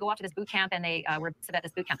recommended to go off to this boot camp, and they were at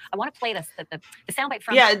this boot camp. I want to play the soundbite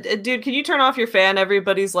from... Yeah, dude, can you turn off your fan?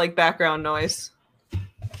 Everybody's, like, background noise.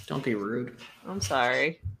 Don't be rude. I'm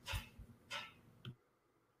sorry.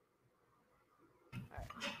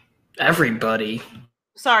 Everybody.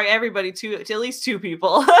 Sorry, everybody. To at least two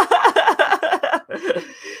people.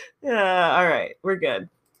 Yeah, all right. We're good.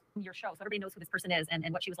 your show, so everybody knows who this person is and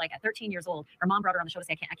what she was like at 13 years old. Her mom brought her on the show to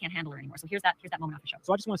say, I can't handle her anymore. So here's that moment off the show.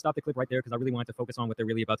 So I just want to stop the clip right there because I really wanted to focus on what they're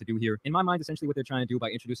really about to do here. In my mind, essentially what they're trying to do by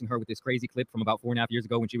introducing her with this crazy clip from about 4.5 years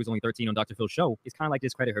ago when she was only 13 on Dr. Phil's show is kind of like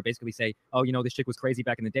discredit her. Basically say, oh, you know, this chick was crazy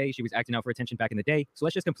back in the day. She was acting out for attention back in the day. So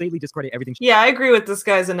let's just completely discredit everything. Yeah, I agree with this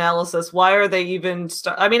guy's analysis. Why are they even?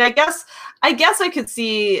 I mean, I guess I could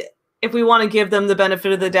see if we want to give them the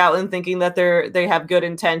benefit of the doubt and thinking that they have good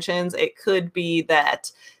intentions. It could be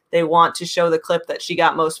that they want to show the clip that she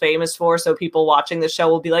got most famous for, so people watching the show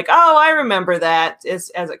will be like, "Oh, I remember that,"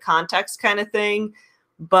 as a context kind of thing.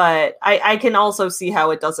 But I can also see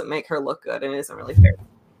how it doesn't make her look good and isn't really fair.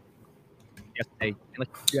 Yesterday, and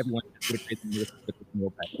let's do everyone. That's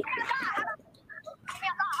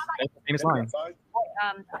the famous line.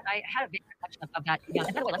 I had a big reflection of that. Yeah,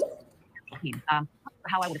 and by the way, let's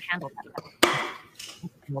how I would have handled that.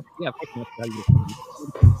 Yeah, of course,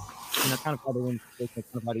 and that's kind of how they went. Kind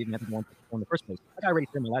of how they even had to go on in the first place. Like I already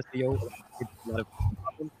said in my last video, a lot of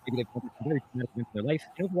problems. Maybe they've gone through some very traumatic events in their life.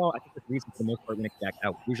 And overall, I think the reason for the most part when it act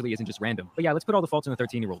out usually isn't just random. But yeah, let's put all the faults on the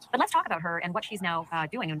 13-year-old. But let's talk about her and what she's now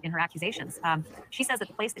doing in her accusations. She says that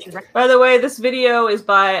the place that she was. By the way, this video is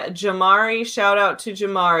by Jamari. Shout out to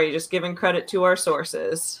Jamari, just giving credit to our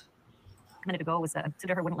sources. A minute ago was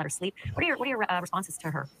consider her wouldn't let her sleep. What are your responses to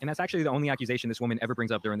her? And that's actually the only accusation this woman ever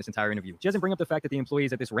brings up during this entire interview. She doesn't bring up the fact that the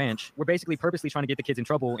employees at this ranch were basically purposely trying to get the kids in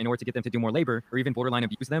trouble in order to get them to do more labor or even borderline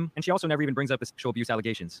abuse them. And she also never even brings up the sexual abuse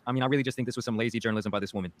allegations. I mean, I really just think this was some lazy journalism by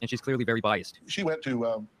this woman, and she's clearly very biased. She went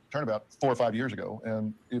to Turnabout 4 or 5 years ago,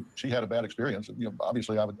 and if she had a bad experience, you know,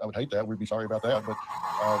 obviously I would hate that. We'd be sorry about that, but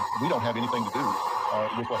we don't have anything to do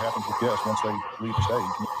with what happens with guests once they leave the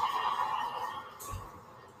stage.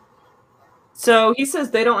 So he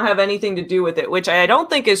says they don't have anything to do with it, which I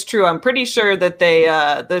don't think is true. I'm pretty sure that they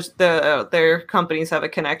their companies have a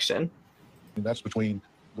connection. And that's between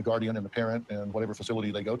the guardian and the parent and whatever facility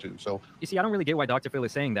they go to. So you see, I don't really get why Dr. Phil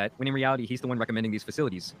is saying that when in reality he's the one recommending these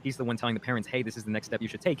facilities. He's the one telling the parents, hey, this is the next step you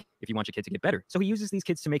should take if you want your kid to get better. So he uses these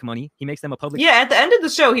kids to make money. He makes them a public. Yeah, at the end of the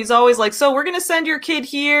show, he's always like, so we're gonna send your kid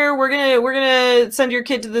here. We're gonna send your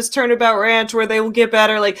kid to this Turnabout Ranch where they will get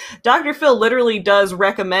better. Like Dr. Phil literally does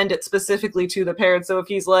recommend it specifically to the parents. So if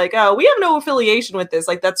he's like, oh, we have no affiliation with this,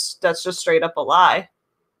 like that's just straight up a lie.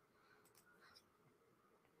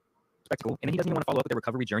 And then he doesn't even want to follow up with their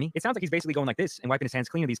recovery journey. It sounds like he's basically going like this and wiping his hands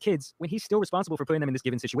clean of these kids when he's still responsible for putting them in this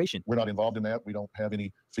given situation. We're not involved in that. We don't have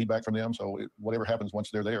any feedback from them. So whatever happens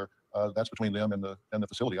once they're there, that's between them and the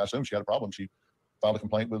facility. I assume she had a problem. She filed a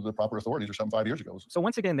complaint with the proper authorities or something 5 years ago. So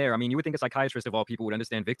once again there, I mean, you would think a psychiatrist of all people would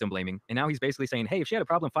understand victim blaming. And now he's basically saying, hey, if she had a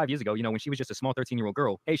problem 5 years ago, you know, when she was just a small 13-year-old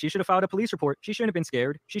girl, hey, she should have filed a police report. She shouldn't have been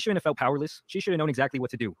scared. She shouldn't have felt powerless. She should have known exactly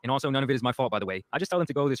what to do. And also, none of it is my fault, by the way. I just tell them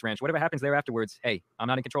to go to this ranch. Whatever happens there afterwards, hey, I'm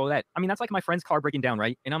not in control of that. I mean, that's like my friend's car breaking down,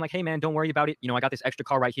 right? And I'm like, hey, man, don't worry about it. You know, I got this extra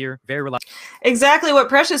car right here. Very reliable. Exactly what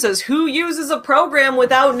Precious says. Who uses a program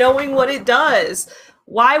without knowing what it does?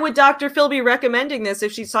 Why would Dr. Phil be recommending this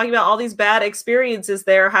if she's talking about all these bad experiences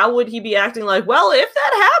there? How would he be acting like, well, if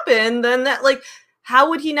that happened, then that, like, how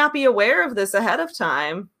would he not be aware of this ahead of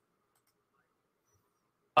time?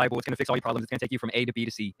 It's going to fix all your problems. It's going to take you from A to B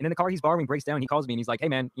to C. And then the car he's borrowing breaks down. He calls me and he's like, hey,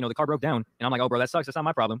 man, you know, the car broke down. And I'm like, oh, bro, that sucks. That's not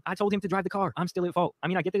my problem. I told him to drive the car. I'm still at fault. I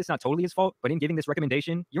mean, I get that it's not totally his fault, but in giving this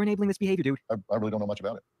recommendation, you're enabling this behavior, dude. I really don't know much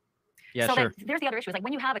about it. Yeah, so sure. There's the other issue. Is like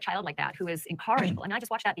when you have a child like that who is incorrigible. I mean, I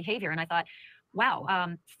just watched that behavior and I thought,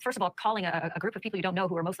 wow, first of all, calling a group of people you don't know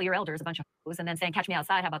who are mostly your elders a bunch of hoes and then saying, catch me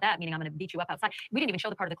outside. How about that? Meaning I'm going to beat you up outside. We didn't even show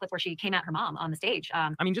the part of the clip where she came at her mom on the stage.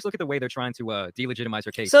 I mean, just look at the way they're trying to delegitimize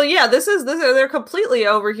her case. So yeah, they're completely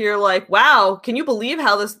over here like, wow, can you believe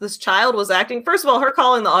how this child was acting? First of all, her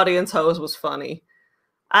calling the audience hoes was funny.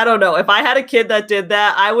 I don't know. If I had a kid that did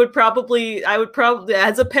that, I would probably,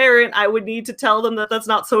 as a parent, I would need to tell them that that's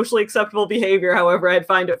not socially acceptable behavior. However, I'd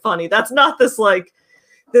find it funny. That's not this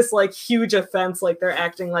huge offense like they're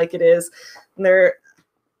acting like it is. And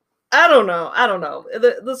I don't know.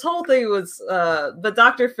 This whole thing was, but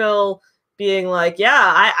Dr. Phil being like,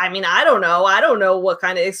 yeah, I mean, I don't know what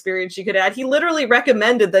kind of experience she could add. He literally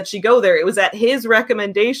recommended that she go there. It was at his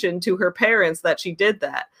recommendation to her parents that she did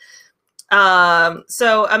that.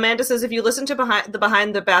 So Amanda says, if you listen to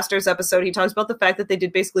Behind the Bastards episode, he talks about the fact that they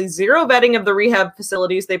did basically zero vetting of the rehab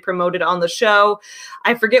facilities they promoted on the show.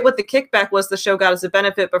 I forget what the kickback was the show got as a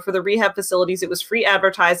benefit, but for the rehab facilities, it was free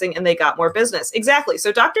advertising and they got more business. Exactly.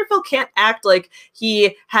 So Dr. Phil can't act like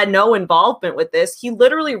he had no involvement with this. He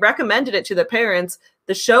literally recommended it to the parents.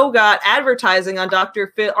 The show got advertising on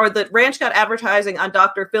Dr. Phil, or the ranch got advertising on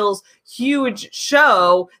Dr. Phil's huge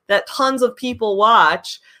show that tons of people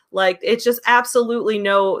watch. Like, it's just absolutely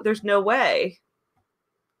there's no way.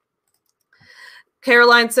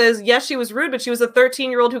 Caroline says, yes, she was rude, but she was a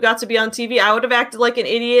 13-year-old who got to be on TV. I would have acted like an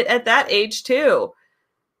idiot at that age, too.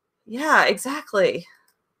 Yeah, exactly.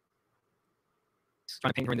 Trying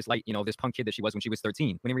to paint her in this light, this punk kid that she was when she was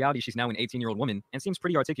 13, when in reality she's now an 18-year-old woman and seems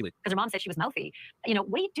pretty articulate. Because her mom said she was mouthy.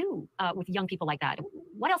 What do you do with young people like that?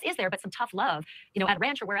 What else is there but some tough love, at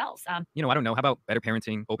ranch or where else? I don't know. How about better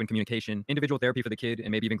parenting, open communication, individual therapy for the kid, and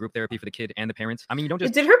maybe even group therapy for the kid and the parents? I mean, you don't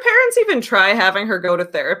just... Did her parents even try having her go to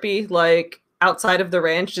therapy, like, outside of the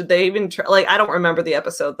ranch? Did they even try? Like, I don't remember the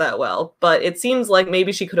episode that well, but it seems like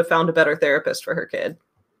maybe she could have found a better therapist for her kid.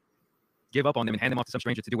 Give up on them and hand them off to some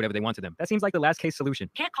stranger to do whatever they want to them. That seems like the last case solution.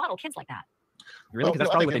 Can't coddle kids like that. Really? Because that's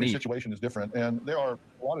probably what they need. Every situation is different, and there are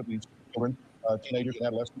a lot of these children, teenagers and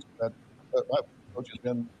adolescents that my approach has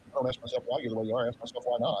been, I don't ask myself why you're the way you are, I ask myself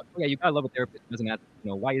why not. Yeah, you gotta love a therapist who doesn't ask,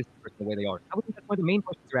 why is the person the way they are? I would think that's one of the main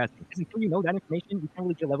questions you're asking. Because until you know that information, you can't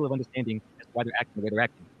really get a level of understanding as to why they're acting the way they're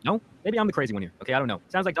acting. No? Maybe I'm the crazy one here. Okay, I don't know.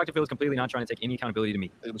 Sounds like Dr. Phil is completely not trying to take any accountability to me.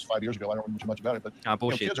 It was 5 years ago. I don't remember too much about it, but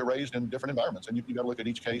bullshit. Kids are raised in different environments, and you got to look at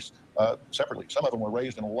each case separately. Some of them were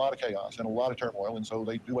raised in a lot of chaos and a lot of turmoil, and so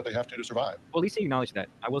they do what they have to survive. Well, at least he acknowledged that.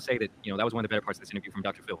 I will say that, that was one of the better parts of this interview from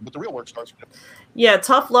Dr. Phil. But the real work starts. Yeah,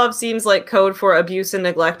 tough love seems like code for abuse and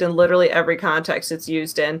neglect in literally every context it's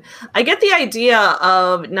used in. I get the idea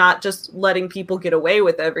of not just letting people get away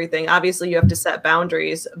with everything. Obviously, you have to set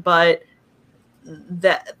boundaries, but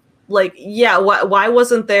that... Like, yeah, why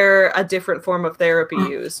wasn't there a different form of therapy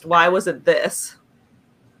used? Why was it this?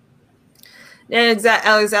 And as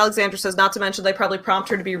Alexandra says, not to mention they probably prompt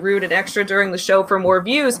her to be rude and extra during the show for more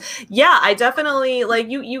views. Yeah, I definitely, like,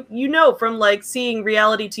 you know from, like, seeing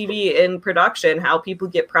reality TV in production how people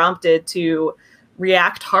get prompted to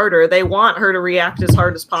react harder. They want her to react as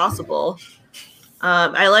hard as possible.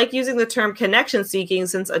 I like using the term connection seeking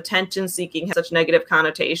since attention seeking has such negative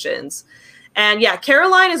connotations. And yeah,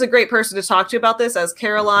 Caroline is a great person to talk to about this, as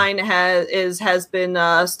Caroline has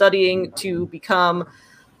been studying to become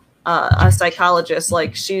a psychologist.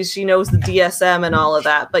 Like she knows the DSM and all of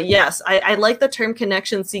that. But yes, I like the term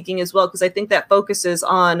connection seeking as well, because I think that focuses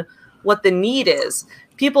on what the need is.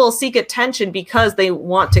 People seek attention because they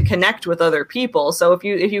want to connect with other people. So if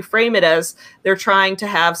you frame it as they're trying to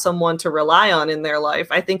have someone to rely on in their life,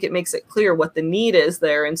 I think it makes it clear what the need is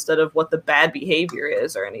there instead of what the bad behavior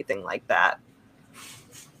is or anything like that.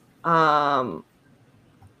 All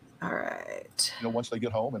right. Once they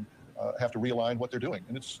get home and have to realign what they're doing.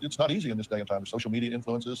 And it's not easy in this day and time. Social media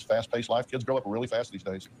influences, fast-paced life. Kids grow up really fast these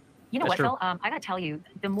days. You know what, Phil? I gotta tell you,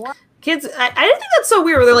 the more kids, I think that's so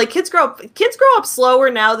weird. They're like, kids grow up slower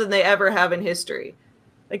now than they ever have in history.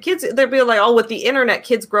 Like kids, they're being like, oh, with the internet,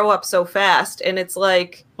 kids grow up so fast, and it's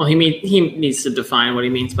like, well, he needs to define what he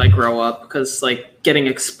means by grow up, because like getting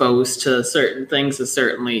exposed to certain things is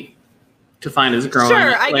certainly defined as growing.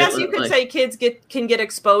 Sure, I guess you could say kids can get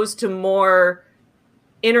exposed to more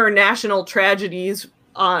international tragedies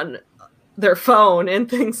on their phone and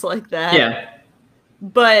things like that. Yeah,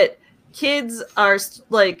 but kids are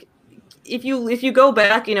like, if you go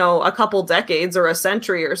back, a couple decades or a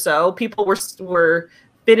century or so, people were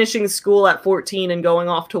finishing school at 14 and going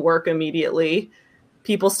off to work immediately.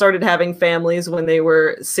 People started having families when they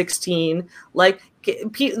were 16. I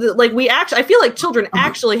feel like children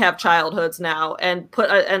actually have childhoods now, and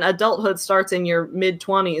an adulthood starts in your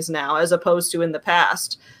mid-20s now, as opposed to in the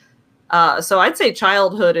past. So I'd say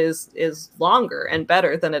childhood is longer and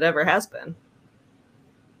better than it ever has been.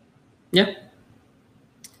 Yeah.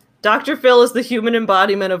 Dr. Phil is the human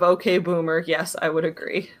embodiment of OK Boomer. Yes, I would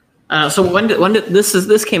agree. So when did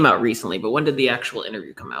this came out recently? But when did the actual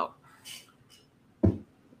interview come out?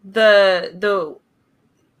 This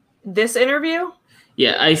interview?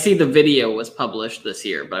 Yeah, I see the video was published this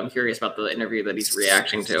year, but I'm curious about the interview that he's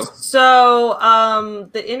reacting to. So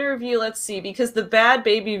the interview, let's see, because the Bad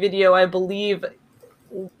Baby video, I believe,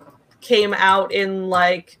 came out in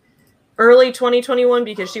like early 2021,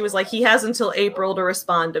 because she was like, he has until April to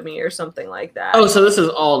respond to me or something like that. Oh, so this is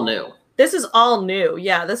all new. This is all new.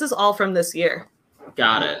 Yeah, this is all from this year.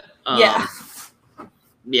 Got it. Yeah.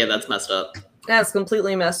 Yeah, that's messed up. That's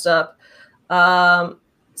completely messed up.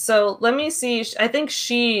 So let me see. I think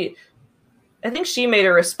she made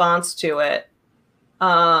a response to it.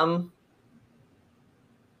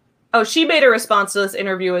 She made a response to this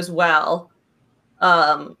interview as well.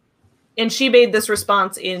 And she made this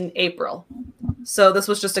response in April. So this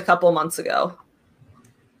was just a couple months ago.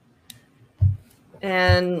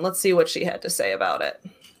 And let's see what she had to say about it.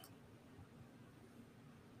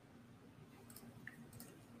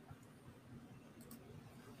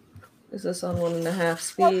 Is this on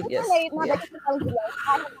 1.5 Well, speed? since Yes. I made my Yeah. breakfast with Kelly video,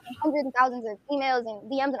 I have hundreds and thousands of emails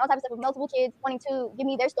and DMs and all types of stuff with multiple kids wanting to give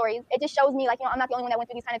me their stories. It just shows me, like, I'm not the only one that went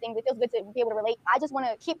through these kind of things. It feels good to be able to relate. I just want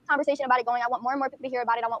to keep conversation about it going. I want more and more people to hear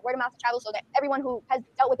about it. I want word of mouth to travel so that everyone who has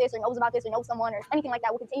dealt with this or knows about this or knows someone or anything like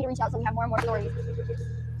that will continue to reach out so we have more and more stories.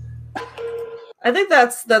 I think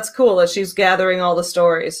that's cool that she's gathering all the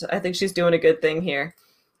stories. I think she's doing a good thing here.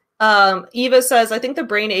 Eva says, I think the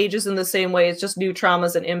brain ages in the same way. It's just new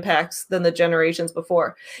traumas and impacts than the generations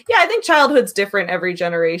before. Yeah, I think childhood's different every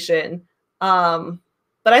generation. But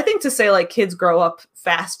I think to say like kids grow up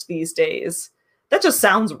fast these days, that just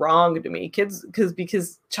sounds wrong to me.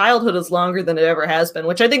 Because childhood is longer than it ever has been,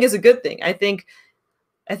 which I think is a good thing. I think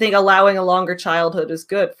allowing a longer childhood is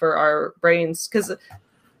good for our brains, because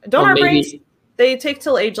brains, they take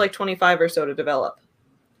till age like 25 or so to develop.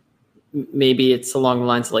 Maybe it's along the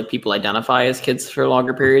lines of like people identify as kids for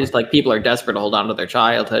longer periods. Like people are desperate to hold on to their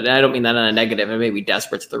childhood. And I don't mean that in a negative, and maybe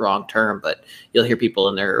desperate's the wrong term, but you'll hear people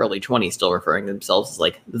in their early 20s still referring to themselves as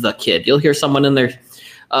like the kid. You'll hear someone in their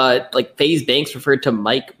like FaZe Banks referred to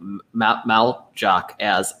Mike Maljock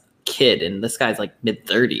as kid, and this guy's like mid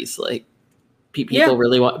 30s. Like people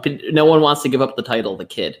really want, no one wants to give up the title the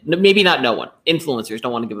kid. Maybe not no one. Influencers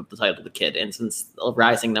don't want to give up the title the kid. And since a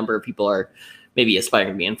rising number of people are maybe aspiring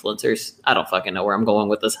to be influencers, I don't fucking know where I'm going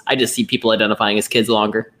with this. I just see people identifying as kids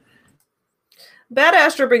longer. Bad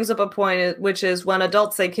Astra brings up a point, which is when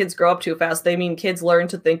adults say kids grow up too fast, they mean kids learn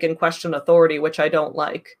to think and question authority, which I don't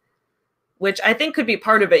like. Which I think could be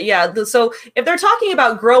part of it. Yeah, so if they're talking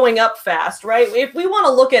about growing up fast, right? If we want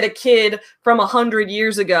to look at a kid from 100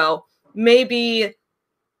 years ago, maybe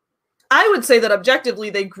I would say that objectively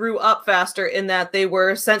they grew up faster in that they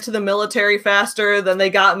were sent to the military faster, then they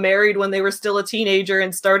got married when they were still a teenager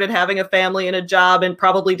and started having a family and a job and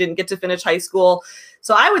probably didn't get to finish high school.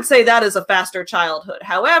 So I would say that is a faster childhood.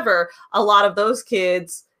 However, a lot of those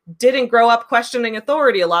kids didn't grow up questioning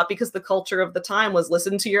authority a lot because the culture of the time was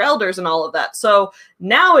listen to your elders and all of that. So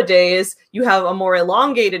nowadays you have a more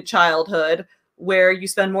elongated childhood where you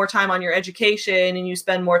spend more time on your education and you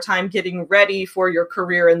spend more time getting ready for your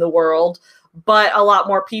career in the world. But a lot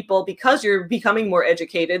more people, because you're becoming more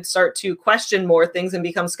educated, start to question more things and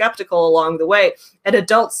become skeptical along the way. And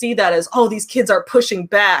adults see that as, oh, these kids are pushing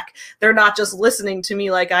back. They're not just listening to me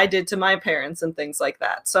like I did to my parents and things like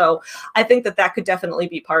that. So I think that that could definitely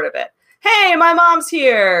be part of it. Hey, my mom's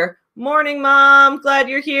here. Morning, Mom. Glad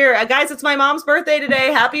you're here. Guys, it's my mom's birthday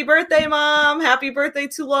today. Happy birthday, Mom. Happy birthday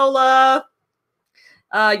to Lola.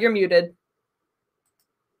 You're muted.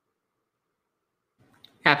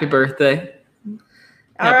 Happy birthday.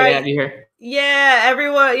 Happy to have you here. Yeah,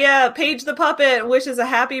 everyone. Yeah, Paige the Puppet wishes a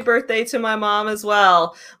happy birthday to my mom as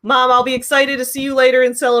well. Mom, I'll be excited to see you later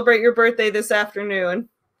and celebrate your birthday this afternoon.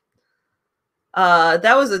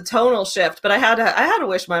 That was a tonal shift, but I had to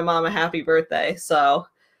wish my mom a happy birthday. So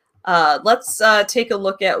let's take a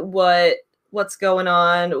look at what's going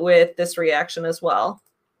on with this reaction as well.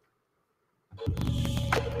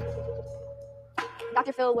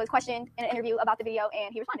 Dr. Phil was questioned in an interview about the video,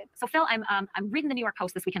 and he responded. So Phil, I'm reading the New York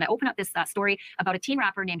Post this weekend. I open up this story about a teen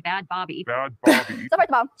rapper named Bad Bobby. So first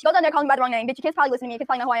of all, she goes on there calling me by the wrong name. Bitch, your kids probably listen to me. Your kids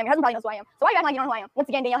probably know who I am. Your husband probably knows who I am. So why are you acting like you don't know who I am? Once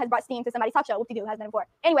again, Danielle has brought steam to somebody's talk show. Whoop-de-doo, has been before.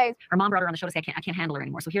 Anyways. Her mom brought her on the show to say, I can't handle her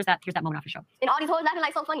anymore. So here's that moment off the show. And all these hoes laughing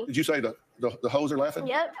like so funny. Did you say the hoes are laughing?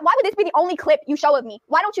 Yeah. Why would this be the only clip you show of me?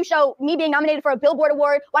 Why don't you show me being nominated for a Billboard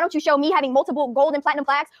award? Why don't you show me having multiple gold and platinum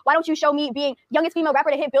plaques? Why don't you show me being youngest female rapper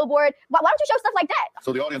to hit Billboard? Why don't you show stuff like that?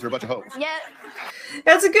 So the audience are a bunch of hoes. Yeah.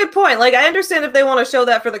 That's a good point. Like, I understand if they want to show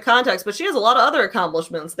that for the context, but she has a lot of other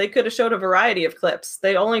accomplishments. They could have showed a variety of clips.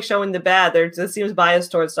 They only showing the bad. It seems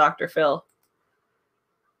biased towards Dr. Phil.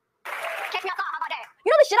 Catch me outside, how about that?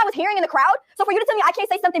 You know the shit I was hearing in the crowd? So for you to tell me I can't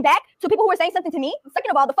say something back to people who are saying something to me?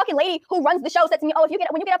 Second of all, the fucking lady who runs the show said to me, oh, when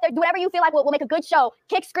you get up there, do whatever you feel like will make a good show.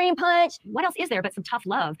 Kick, scream, punch. What else is there but some tough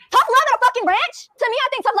love? Tough love at a fucking ranch? To me, I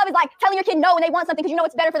think tough love is like telling your kid no when they want something because you know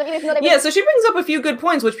it's better for them, even if you know they Yeah, so she brings up a few good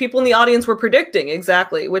points, which people in the audience were predicting,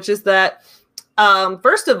 exactly, which is that,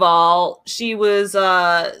 first of all, she was,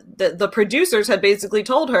 the producers had basically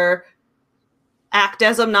told her, act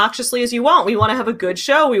as obnoxiously as you want. We want to have a good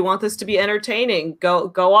show. We want this to be entertaining.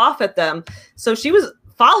 Go off at them. So she was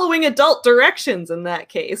following adult directions in that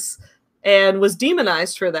case and was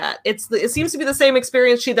demonized for that. It seems to be the same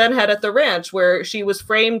experience she then had at the ranch, where she was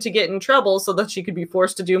framed to get in trouble so that she could be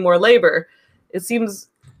forced to do more labor. It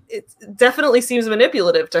definitely seems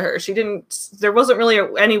manipulative to her. There wasn't really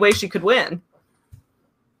any way she could win.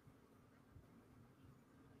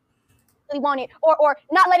 want it, or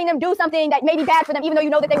not letting them do something that may be bad for them even though you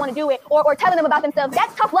know that they want to do it, or telling them about themselves.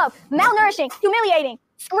 That's tough love. Malnourishing, humiliating,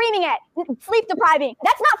 screaming at, sleep depriving.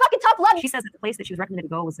 That's not fucking tough love. She says that the place that she was recommended to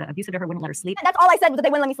go was abusive to her, wouldn't let her sleep. That's all I said was that they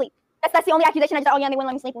wouldn't let me sleep. That's the only accusation I just said. Oh yeah, they wouldn't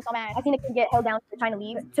let me sleep. I'm so mad. I seen a kid get held down for trying to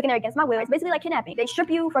leave, taken there against my will. It's basically like kidnapping. They strip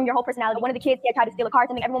you from your whole personality. One of the kids had tried to steal a car,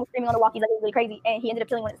 something everyone was screaming on the walkies like it was really crazy, and he ended up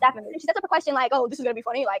killing one of the staff members. And she sets up a question like, "Oh, this is gonna be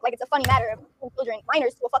funny." Like it's a funny matter of children,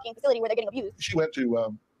 minors, to a fucking facility where they're getting abused. She went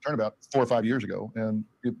to Turnabout 4 or 5 years ago, and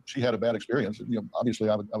if she had a bad experience, obviously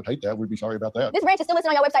I would hate that. We'd be sorry about that. This ranch is still listed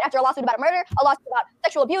on your website after a lawsuit about a murder, a lawsuit about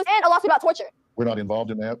sexual abuse, and a lawsuit about torture. We're not involved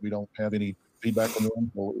in that. We don't have any feedback from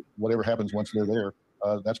them. Or whatever happens once they're there,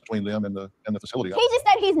 that's between them and the facility. He just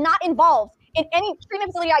said he's not involved in any treatment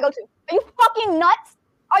facility I go to. Are you fucking nuts?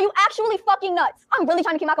 Are you actually fucking nuts? I'm really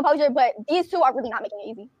trying to keep my composure, but these two are really not making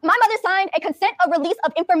it easy. My mother signed a consent of release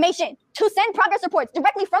of information to send progress reports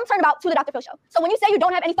directly from Turnabout to the Dr. Phil Show. So when you say you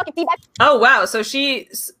don't have any fucking feedback. Oh, wow. So she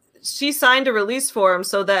signed a release form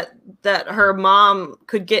so that her mom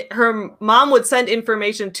would send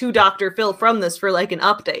information to Dr. Phil from this for like an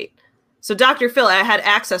update. So Dr. Phil had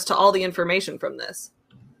access to all the information from this.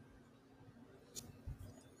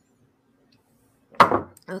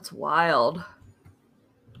 That's wild.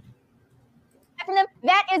 From them,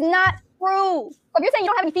 that is not true. So if you're saying you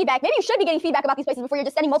don't have any feedback, maybe you should be getting feedback about these places before you're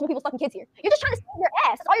just sending multiple people's fucking kids here. You're just trying to save your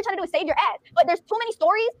ass. That's all you're trying to do is save your ass. But there's too many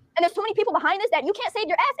stories and there's too many people behind this that you can't save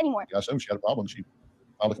your ass anymore. I assume she had a problem. She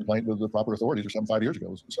filed a complaint with the proper authorities or something 5 years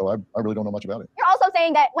ago. So I really don't know much about it. You're also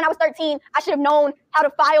saying that when I was 13, I should have known how to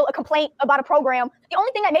file a complaint about a program. The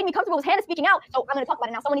only thing that made me comfortable was Hannah speaking out. So I'm going to talk about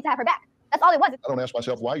it now. Someone needs to have her back. That's all it was. I don't ask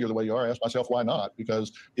myself why you're the way you are. I ask myself why not.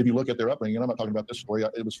 Because if you look at their upbringing, and I'm not talking about this story,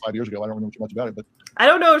 it was 5 years ago. I don't remember too much about it. But I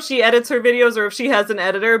don't know if she edits her videos or if she has an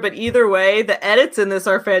editor, but either way, the edits in this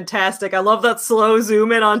are fantastic. I love that slow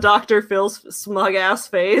zoom in on Dr. Phil's smug ass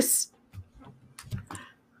face.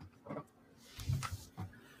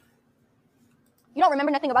 You don't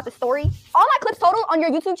remember nothing about the story? All my clips total on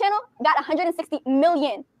your YouTube channel got 160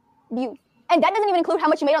 million views. And that doesn't even include how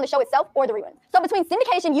much you made on the show itself or the reruns. So between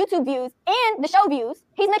syndication YouTube views and the show views,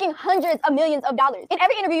 he's making hundreds of millions of dollars. In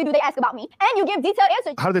every interview you do, they ask about me. And you give detailed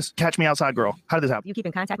answers. How did this Catch Me Outside girl? How did this happen? You keep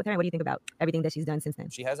in contact with her, and what do you think about everything that she's done since then?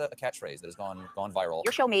 She has a catchphrase that has gone viral.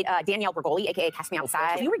 Your show made Danielle Bergoli, aka Catch Me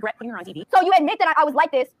Outside. Do you regret putting her on TV? So you admit that I was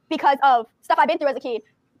like this because of stuff I've been through as a kid.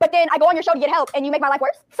 But then I go on your show to get help and you make my life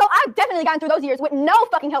worse. So I've definitely gotten through those years with no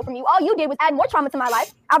fucking help from you. All you did was add more trauma to my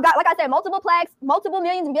life. I've got, like I said, multiple plaques, multiple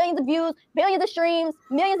millions and billions of views, billions of streams,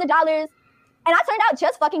 millions of dollars. And I turned out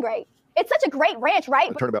just fucking great. It's such a great ranch, right?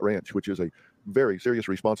 The Turnabout Ranch, which is a very serious,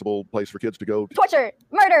 responsible place for kids to go. Torture,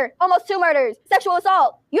 murder, almost 2 murders, sexual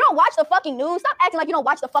assault. You don't watch the fucking news. Stop acting like you don't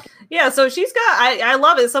watch the fucking. Yeah, so she's got, I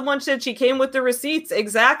love it. Someone said she came with the receipts.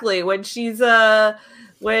 Exactly. When she's,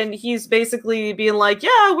 when he's basically being like,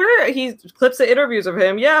 yeah, he clips of interviews of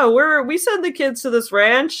him. Yeah, we send the kids to this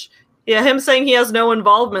ranch. Yeah, him saying he has no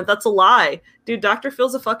involvement. That's a lie. Dude, Dr.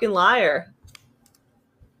 Phil's a fucking liar.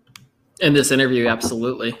 In this interview,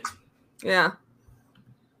 absolutely. Yeah.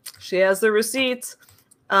 She has the receipts.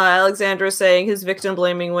 Alexandra saying his victim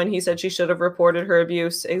blaming when he said she should have reported her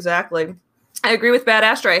abuse. Exactly. I agree with Bad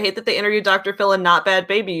Astra. I hate that they interviewed Dr. Phil and not Bad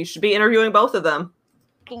Baby. You should be interviewing both of them.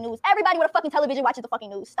 News. Everybody with a fucking television watches the fucking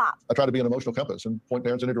news. Stop. I try to be an emotional compass and point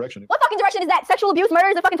parents in a direction. What fucking direction is that? Sexual abuse,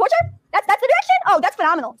 murders, and fucking torture? That's the direction? Oh, that's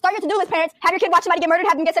phenomenal. Start your to-do list, parents. Have your kid watch somebody get murdered,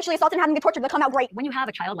 have them get sexually assaulted, and have them get tortured. They'll come out great. When you have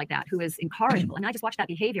a child like that who is incorrigible, and I just watched that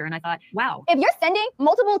behavior and I thought, wow. If you're sending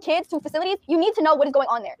multiple kids to facilities, you need to know what is going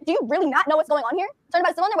on there. Do you really not know what's going on here?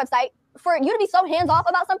 Turnabout is still on their website. For you to be so hands-off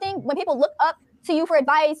about something, when people look up to you for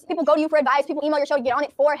advice, people go to you for advice, people email your show to get on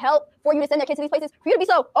it for help, for you to send their kids to these places, for you to be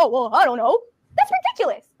so, oh, well, I don't know. That's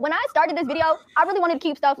ridiculous. When I started this video, I really wanted to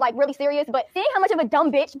keep stuff like really serious, but seeing how much of a dumb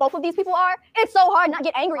bitch both of these people are, it's so hard not to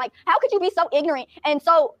get angry. Like, how could you be so ignorant and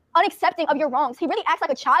so unaccepting of your wrongs? He really acts like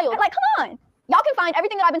a child. Like, come on. Y'all can find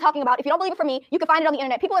everything that I've been talking about. If you don't believe it from me, you can find it on the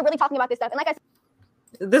internet. People are really talking about this stuff. And like I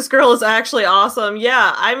said, this girl is actually awesome.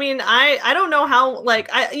 Yeah, I mean, I don't know how, like,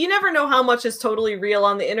 you never know how much is totally real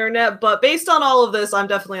on the internet, but based on all of this, I'm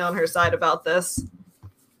definitely on her side about this.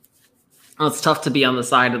 Well, it's tough to be on the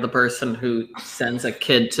side of the person who sends a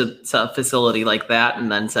kid to a facility like that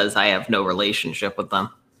and then says, I have no relationship with them.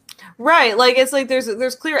 Right. Like, it's like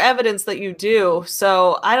there's clear evidence that you do.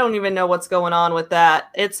 So I don't even know what's going on with that.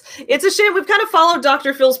 It's a shame. We've kind of followed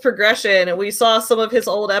Dr. Phil's progression, and we saw some of his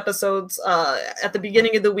old episodes at the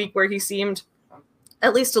beginning of the week where he seemed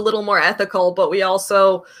at least a little more ethical, but we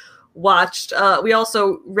also read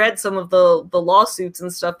some of the lawsuits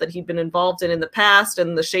and stuff that he'd been involved in the past,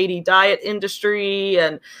 and the shady diet industry,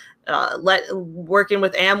 and working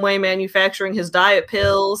with Amway manufacturing his diet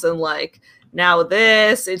pills, and like now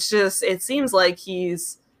this. It's just, it seems like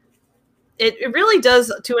it really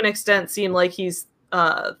does to an extent seem like he's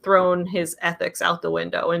thrown his ethics out the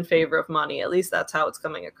window in favor of money. At least that's how it's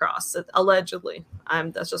coming across. Allegedly.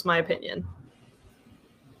 That's just my opinion.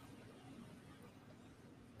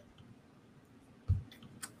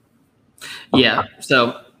 Yeah.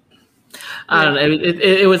 So I don't know.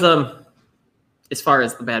 It was as far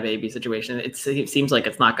as the Bad Baby situation, it seems like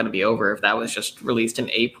it's not going to be over if that was just released in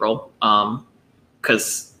April.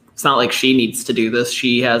 Because it's not like she needs to do this.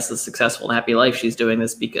 She has a successful and happy life. She's doing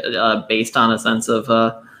this because based on a sense of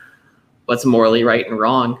what's morally right and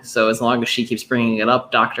wrong. So as long as she keeps bringing it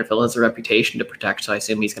up, Dr. Phil has a reputation to protect. So I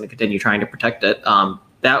assume he's going to continue trying to protect it.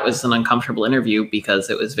 That was an uncomfortable interview because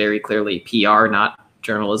it was very clearly PR, not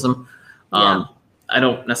journalism. I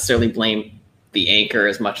don't necessarily blame the anchor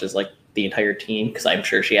as much as like the entire team, because I'm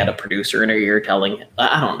sure she had a producer in her ear telling,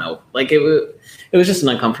 I don't know, like it was just an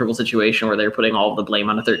uncomfortable situation where they're putting all of the blame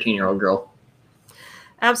on a 13-year-old girl.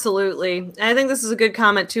 Absolutely. And I think this is a good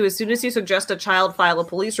comment too. As soon as you suggest a child file a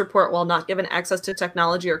police report while not given access to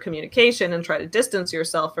technology or communication and try to distance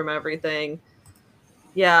yourself from everything,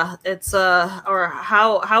 yeah, it's or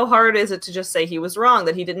how hard is it to just say he was wrong,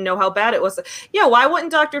 that he didn't know how bad it was? Yeah, why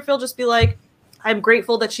wouldn't Dr. Phil just be like, I'm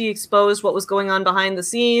grateful that she exposed what was going on behind the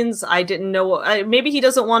scenes. I didn't know. Maybe he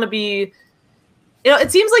doesn't want to be,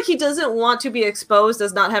 it seems like he doesn't want to be exposed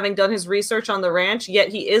as not having done his research on the ranch, yet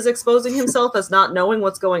he is exposing himself as not knowing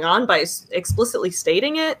what's going on by explicitly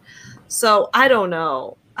stating it. So I don't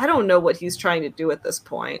know. I don't know what he's trying to do at this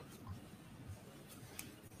point.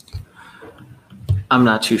 I'm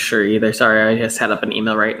not too sure either. Sorry, I just had up an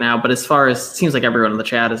email right now. But as far as, it seems like everyone in the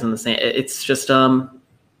chat is in the same, it's just,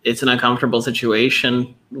 it's an uncomfortable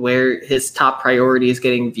situation where his top priority is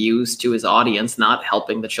getting views to his audience, not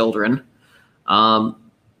helping the children.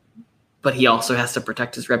 But he also has to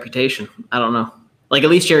protect his reputation. I don't know. Like, at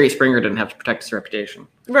least Jerry Springer didn't have to protect his reputation.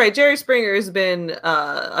 Right. Jerry Springer has been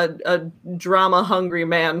a drama-hungry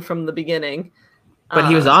man from the beginning. But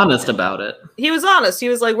he was honest about it. He was honest. He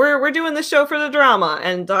was like, we're doing this show for the drama.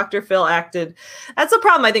 And Dr. Phil acted. That's the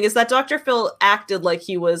problem, I think, is that Dr. Phil acted like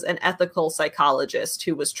he was an ethical psychologist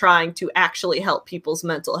who was trying to actually help people's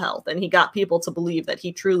mental health. And he got people to believe that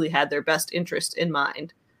he truly had their best interest in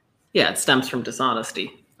mind. Yeah, it stems from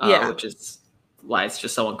dishonesty, which is why it's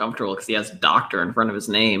just so uncomfortable, because he has doctor in front of his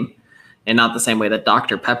name and not the same way that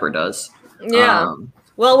Dr. Pepper does. Yeah.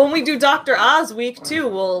 Well, when we do Dr. Oz week too,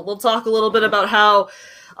 we'll talk a little bit about how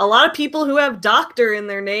a lot of people who have doctor in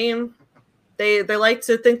their name, they like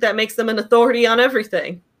to think that makes them an authority on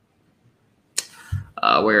everything.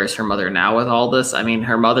 Where is her mother now with all this? I mean,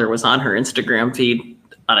 her mother was on her Instagram feed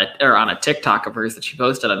on a TikTok of hers that she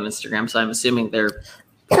posted on Instagram, so I'm assuming they're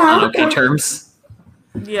on okay terms.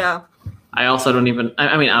 Yeah. I also don't even,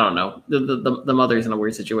 I mean, I don't know. The mother's in a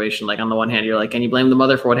weird situation. Like, on the one hand, you're like, can you blame the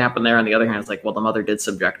mother for what happened there? On the other hand, it's like, well, the mother did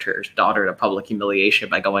subject her daughter to public humiliation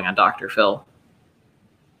by going on Dr. Phil.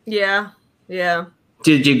 Yeah. Yeah.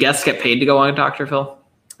 Did you guests get paid to go on Dr. Phil?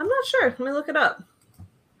 I'm not sure. Let me look it up.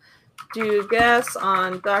 Do guests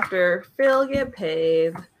on Dr. Phil get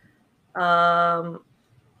paid?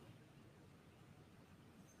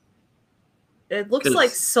 It looks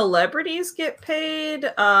like celebrities get paid.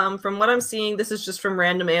 From what I'm seeing, this is just from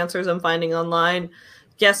random answers I'm finding online.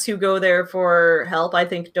 Guests who go there for help, I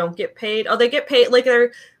think, don't get paid. Oh, they get paid. Like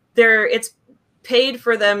it's paid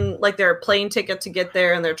for them, like their plane ticket to get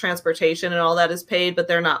there and their transportation and all that is paid, but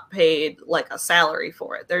they're not paid like a salary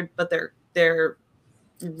for it. They're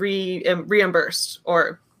reimbursed,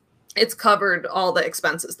 or it's covered all the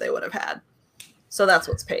expenses they would have had. So that's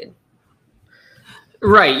what's paid.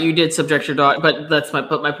 Right, you did subject your daughter, but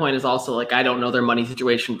my point is also, like, I don't know their money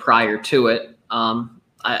situation prior to it.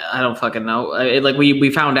 I don't fucking know. Like, we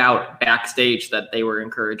found out backstage that they were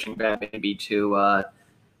encouraging Bad Baby to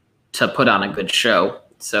put on a good show.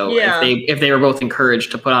 So yeah. if they were both encouraged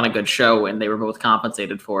to put on a good show and they were both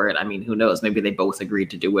compensated for it, I mean, who knows? Maybe they both agreed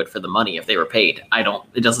to do it for the money if they were paid.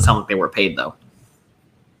 It doesn't sound like they were paid though.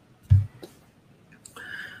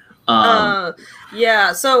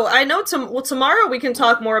 Yeah, so I know tomorrow we can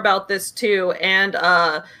talk more about this too. And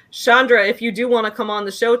Chandra, if you do want to come on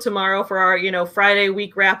the show tomorrow for our, Friday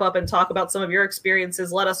week wrap up and talk about some of your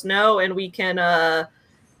experiences, let us know, and we can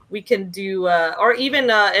do, or even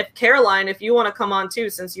if Caroline, if you want to come on too,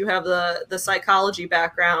 since you have the psychology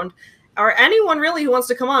background, or anyone really who wants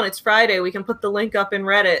to come on, it's Friday. We can put the link up in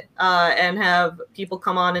Reddit and have people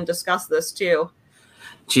come on and discuss this too.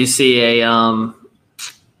 Do you see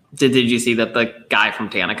Did you see that the guy from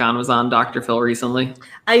TanaCon was on Dr. Phil recently?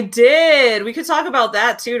 I did. We could talk about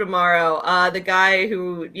that too tomorrow. The guy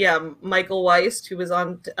who, Michael Weist,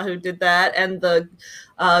 who did that, and the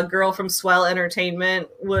girl from Swell Entertainment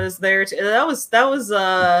was there. That was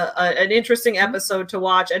an interesting episode to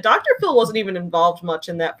watch. And Dr. Phil wasn't even involved much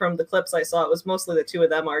in that. From the clips I saw, it was mostly the two of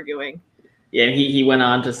them arguing. Yeah, he went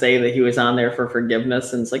on to say that he was on there for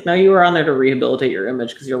forgiveness, and it's like, no, you were on there to rehabilitate your image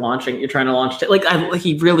because you're trying to launch.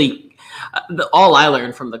 He really, all I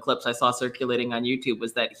learned from the clips I saw circulating on YouTube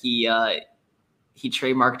was that he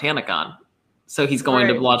trademarked TanaCon, so he's going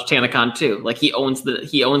to launch TanaCon too. Like he owns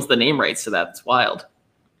the name rights to that. It's wild.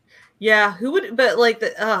 Yeah, who would? But like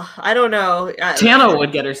I don't know. Tana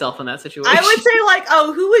would get herself in that situation. I would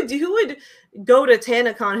say who would go to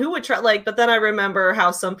TanaCon? Who would try? But then I remember how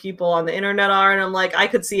some people on the internet are, and I'm like, I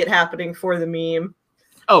could see it happening for the meme.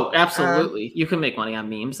 Oh, absolutely! You can make money on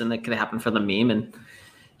memes, and it could happen for the meme. And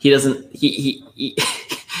he doesn't. He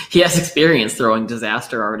has experience throwing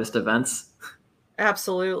disaster artist events.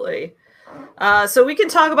 Absolutely. So we can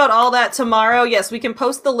talk about all that tomorrow. Yes, we can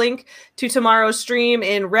post the link to tomorrow's stream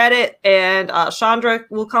in Reddit, and Chandra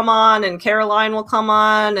will come on and Caroline will come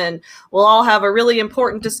on, and we'll all have a really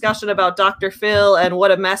important discussion about Dr. Phil and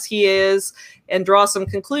what a mess he is, and draw some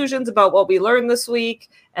conclusions about what we learned this week,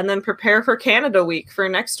 and then prepare for Canada Week for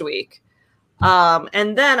next week.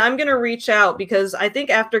 And then I'm going to reach out because I think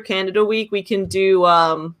after Canada Week, we can do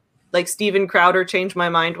like Steven Crowder Change My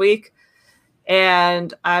Mind Week.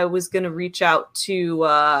 And I was going to reach out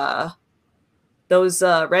to those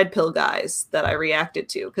Red Pill guys that I reacted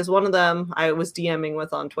to, because one of them I was DMing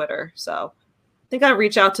with on Twitter. So I think I'll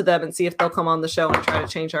reach out to them and see if they'll come on the show and try to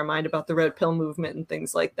change our mind about the Red Pill movement and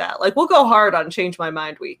things like that. Like, we'll go hard on Change My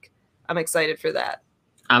Mind Week. I'm excited for that.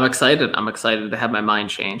 I'm excited. I'm excited to have my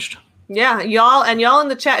mind changed. Yeah, y'all in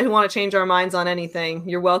the chat who want to change our minds on anything,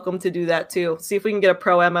 you're welcome to do that too. See if we can get a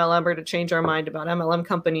pro MLMer to change our mind about MLM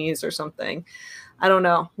companies or something. I don't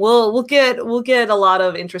know. We'll get a lot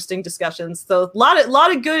of interesting discussions. So a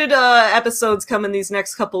lot of good episodes coming these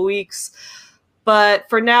next couple weeks. But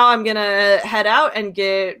for now, I'm gonna head out and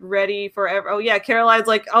get ready for. Oh yeah, Caroline's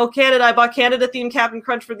like, oh Canada, I bought Canada themed Captain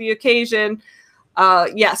Crunch for the occasion.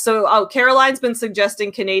 Yeah, so Caroline's been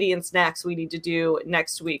suggesting Canadian snacks we need to do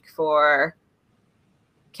next week for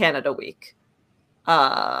Canada Week.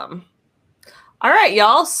 All right,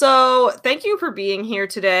 y'all. So thank you for being here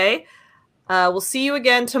today. We'll see you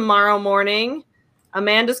again tomorrow morning.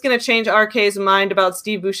 Amanda's going to change RK's mind about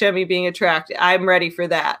Steve Buscemi being attractive. I'm ready for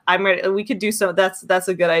that. I'm ready. We could do so. That's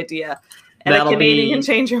a good idea. And a Canadian can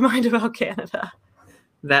change your mind about Canada.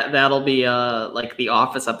 That'll be like the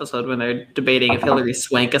Office episode when they're debating if Hillary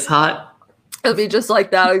Swank is hot. It'll be just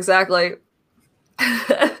like that, exactly.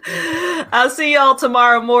 I'll see y'all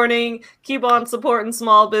tomorrow morning. Keep on supporting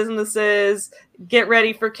small businesses. Get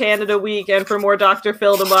ready for Canada Week and for more Dr.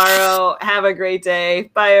 Phil tomorrow. Have a great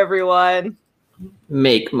day. Bye, everyone.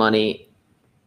 Make money.